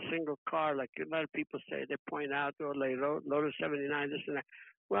isn't a single car, like a lot of people say. They point out, like Lotus 79, this and that.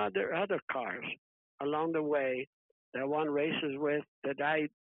 Well, there are other cars along the way that I won races with that I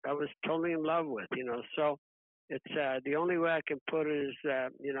was totally in love with. So it's the only way I can put it is,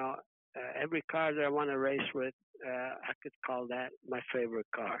 every car that I want to race with, I could call that my favorite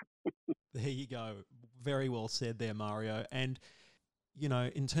car. There you go. Very well said there, Mario. And,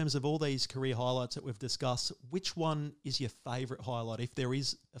 in terms of all these career highlights that we've discussed, which one is your favourite highlight, if there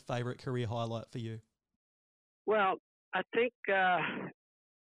is a favourite career highlight for you? Well, I think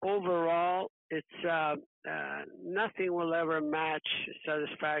overall, it's nothing will ever match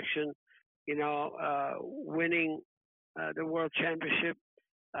satisfaction, winning the World Championship,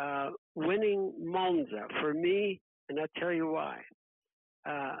 winning Monza for me, and I'll tell you why.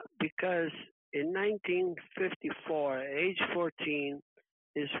 Because in 1954, age 14,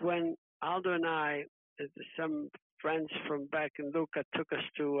 is when Aldo and I, some friends from back in Lucca, took us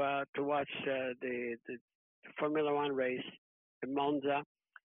to watch the Formula One race in Monza,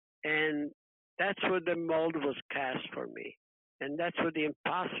 and that's where the mold was cast for me, and that's where the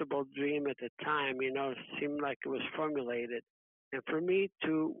impossible dream at the time, seemed like it was formulated. And for me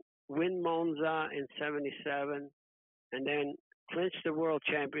to win Monza in '77, and then clinch the World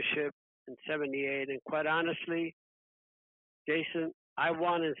Championship in '78, and quite honestly, Jason, I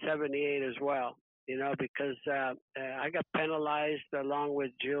won in '78 as well. Because I got penalized along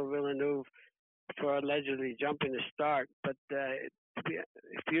with Gilles Villeneuve for allegedly jumping the start. But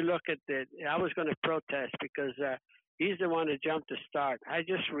if you look at it, I was going to protest because he's the one who jumped the start. I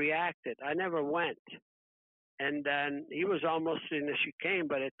just reacted. I never went. And then he was almost in the chicane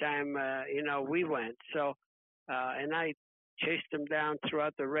by the time, we went. So, and I chased him down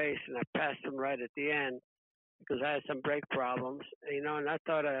throughout the race, and I passed him right at the end because I had some brake problems, and I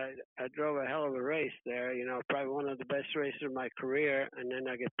thought I drove a hell of a race there, probably one of the best races of my career, and then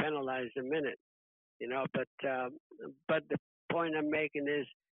I get penalized a minute, but the point I'm making is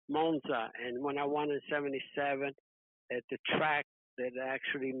Monza, and when I won in '77 at the track that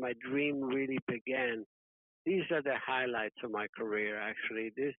actually my dream really began. These are the highlights of my career,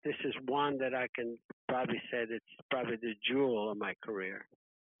 actually. This is one that I can probably say it's probably the jewel of my career.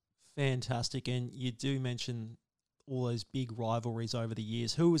 Fantastic. And you do mention all those big rivalries over the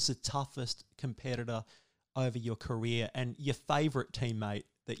years. Who was the toughest competitor over your career and your favourite teammate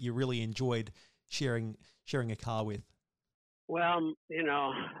that you really enjoyed sharing a car with? Well,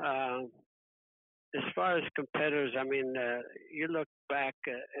 as far as competitors, I mean, you look back,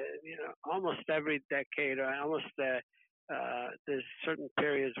 almost every decade, or almost there's certain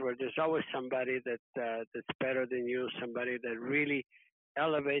periods where there's always somebody that's better than you, somebody that really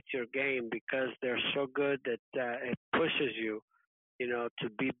elevates your game because they're so good that it pushes you, to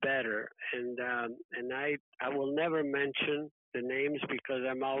be better. And I will never mention the names because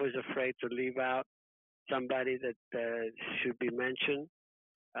I'm always afraid to leave out somebody that should be mentioned.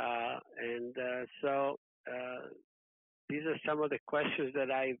 So these are some of the questions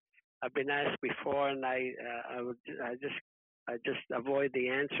that I've been asked before, and I just avoid the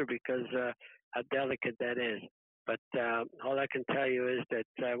answer because how delicate that is. But all I can tell you is that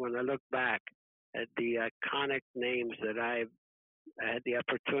when I look back at the iconic names that I had the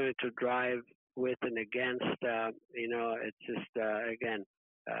opportunity to drive with and against, it's just again.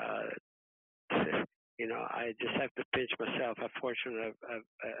 I just have to pinch myself how fortunate I've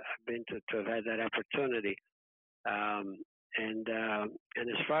been to have had that opportunity. And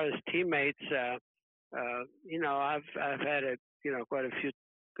as far as teammates, I've had quite a few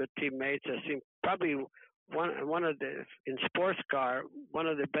good teammates. I think probably one of the in sports car, one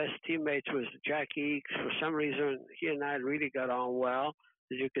of the best teammates was Jackie Eakes. For some reason, he and I really got on well.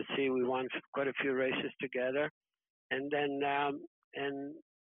 As you can see, we won quite a few races together. And then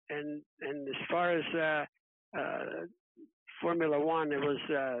and as far as Formula One, it was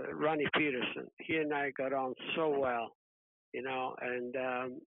Ronnie Peterson. He and I got on so well, and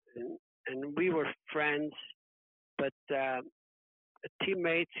we were friends, but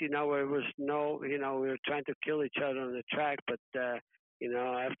teammates, where it was no, we were trying to kill each other on the track, but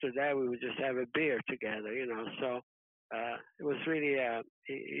after that we would just have a beer together, So it was really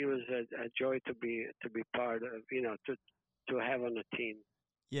it was a joy to be part of, to have on the team.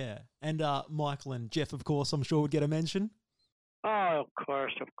 Yeah, and Michael and Jeff, of course, I'm sure would get a mention. Oh, of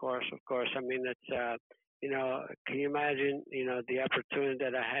course. I mean, it's can you imagine, the opportunity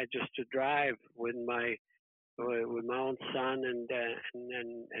that I had just to drive with my own son and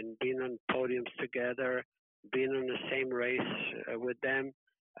being on podiums together, being on the same race with them.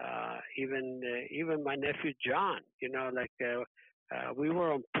 Even my nephew John, we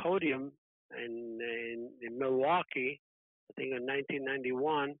were on podium in Milwaukee. I think in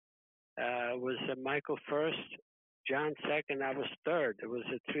 1991 was Michael first, John second, I was third. It was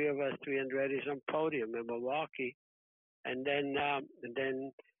the three of us, three Andrettis on podium in Milwaukee, and then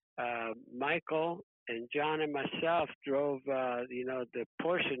Michael and John and myself drove the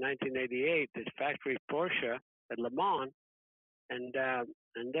Porsche 1988, the factory Porsche at Le Mans, and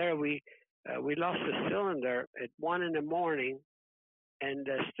there we lost a cylinder at 1 a.m. and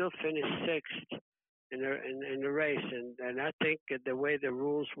still finished sixth in the race, and I think the way the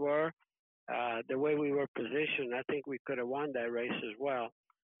rules were, the way we were positioned, I think we could have won that race as well.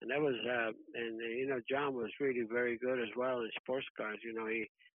 And that was, John was really very good as well in sports cars.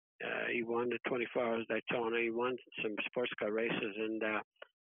 He won the 24 Hours Daytona. He won some sports car races,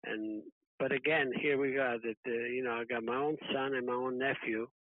 but again, here we go. I got my own son and my own nephew,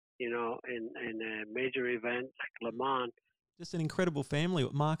 in a major event like Le Mans. Just an incredible family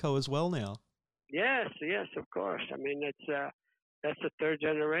with Marco as well now. Yes, of course. I mean, that's the third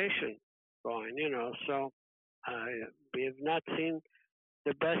generation going, so we have not seen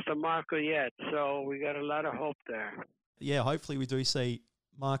the best of Marco yet, so we got a lot of hope there. Yeah, hopefully we do see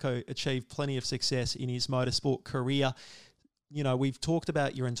Marco achieve plenty of success in his motorsport career. We've talked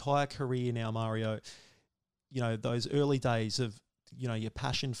about your entire career now, Mario, those early days of, your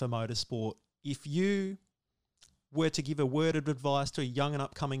passion for motorsport. If you were to give a word of advice to a young and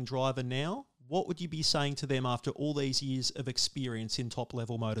upcoming driver now, what would you be saying to them after all these years of experience in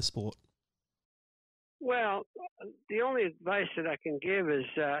top-level motorsport? Well, the only advice that I can give is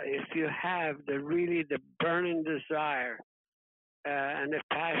if you have the burning desire and the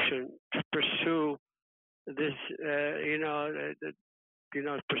passion to pursue this,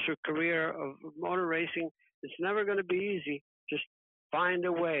 pursue career of motor racing, it's never going to be easy. Just find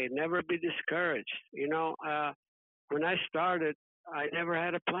a way. Never be discouraged. When I started, I never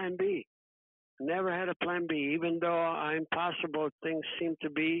had a plan B. Never had a plan B, even though how impossible things seem to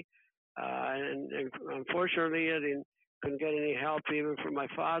be. And unfortunately, I couldn't get any help even from my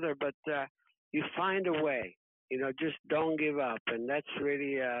father. But you find a way. Just don't give up. And that's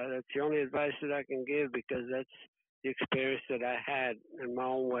really that's the only advice that I can give, because that's the experience that I had in my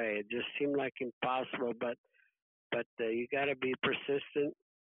own way. It just seemed like impossible, but you got to be persistent,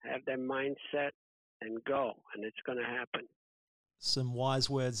 have that mindset, and go, and it's going to happen. Some wise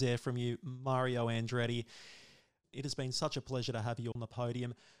words there from you, Mario Andretti. It has been such a pleasure to have you on the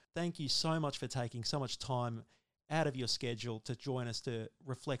podium. Thank you so much for taking so much time out of your schedule to join us to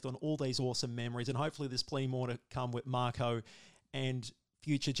reflect on all these awesome memories, and hopefully there's plenty more to come with Marco and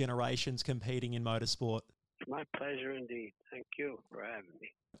future generations competing in motorsport. It's my pleasure indeed. Thank you for having me.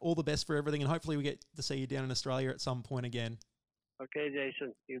 All the best for everything, and hopefully we get to see you down in Australia at some point again. Okay,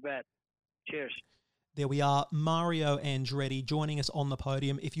 Jason, you bet. Cheers. There we are, Mario Andretti joining us on the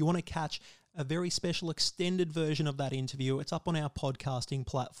podium. If you want to catch a very special extended version of that interview, it's up on our podcasting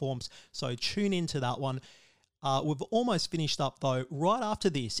platforms, so tune into that one. We've almost finished up though. Right after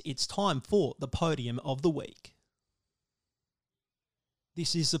this, it's time for the Podium of the Week.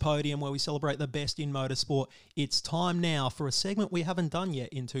 This is the podium where we celebrate the best in motorsport. It's time now for a segment we haven't done yet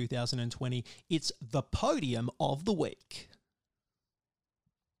in 2020. It's the Podium of the Week.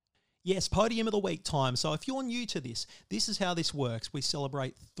 Yes, Podium of the Week time. So if you're new to this is how this works. We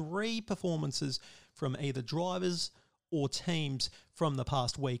celebrate 3 performances from either drivers or teams from the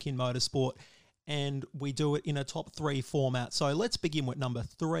past week in motorsport, and we do it in a top 3 format. So let's begin with number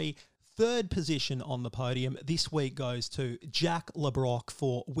 3. Third position on the podium this week goes to Jack Le Brocq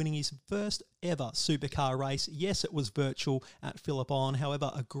for winning his first ever supercar race. Yes, it was virtual at Phillip Island.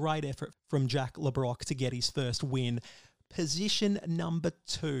 However, a great effort from Jack Le Brocq to get his first win. Position number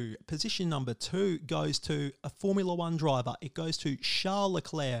 2. Position number 2 goes to a Formula One driver. It goes to Charles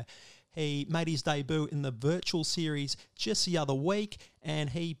Leclerc. He made his debut in the virtual series just the other week, and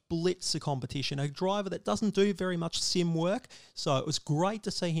he blitzed the competition. A driver that doesn't do very much sim work, so it was great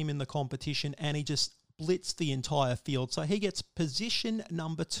to see him in the competition, and he just blitzed the entire field. So he gets position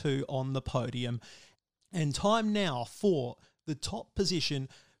number 2 on the podium. And time now for the top position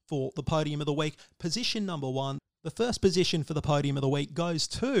for the Podium of the Week. Position number 1. The first position for the Podium of the Week goes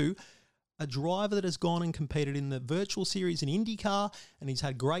to a driver that has gone and competed in the virtual series in IndyCar, and he's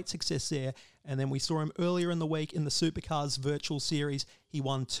had great success there. And then we saw him earlier in the week in the Supercars virtual series. He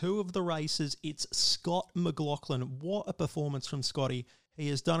won 2 of the races. It's Scott McLaughlin. What a performance from Scotty. He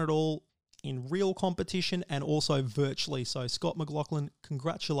has done it all in real competition and also virtually. So Scott McLaughlin,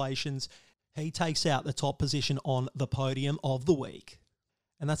 congratulations. He takes out the top position on the Podium of the Week.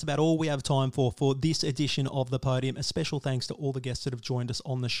 And that's about all we have time for this edition of the Podium. A special thanks to all the guests that have joined us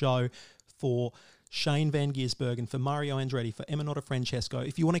on the show, for Shane Van Gisbergen, for Mario Andretti, for Emma Notarfrancesco.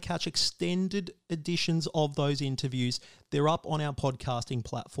 If you want to catch extended editions of those interviews, they're up on our podcasting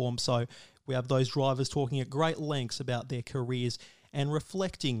platform. So we have those drivers talking at great lengths about their careers and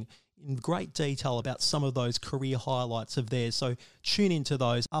reflecting in great detail about some of those career highlights of theirs. So tune into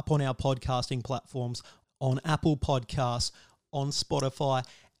those up on our podcasting platforms, on Apple Podcasts, on Spotify,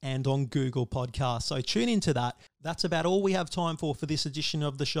 and on Google Podcasts. So tune into that. That's about all we have time for this edition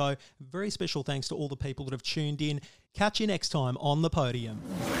of the show. Very special thanks to all the people that have tuned in. Catch you next time on the Podium.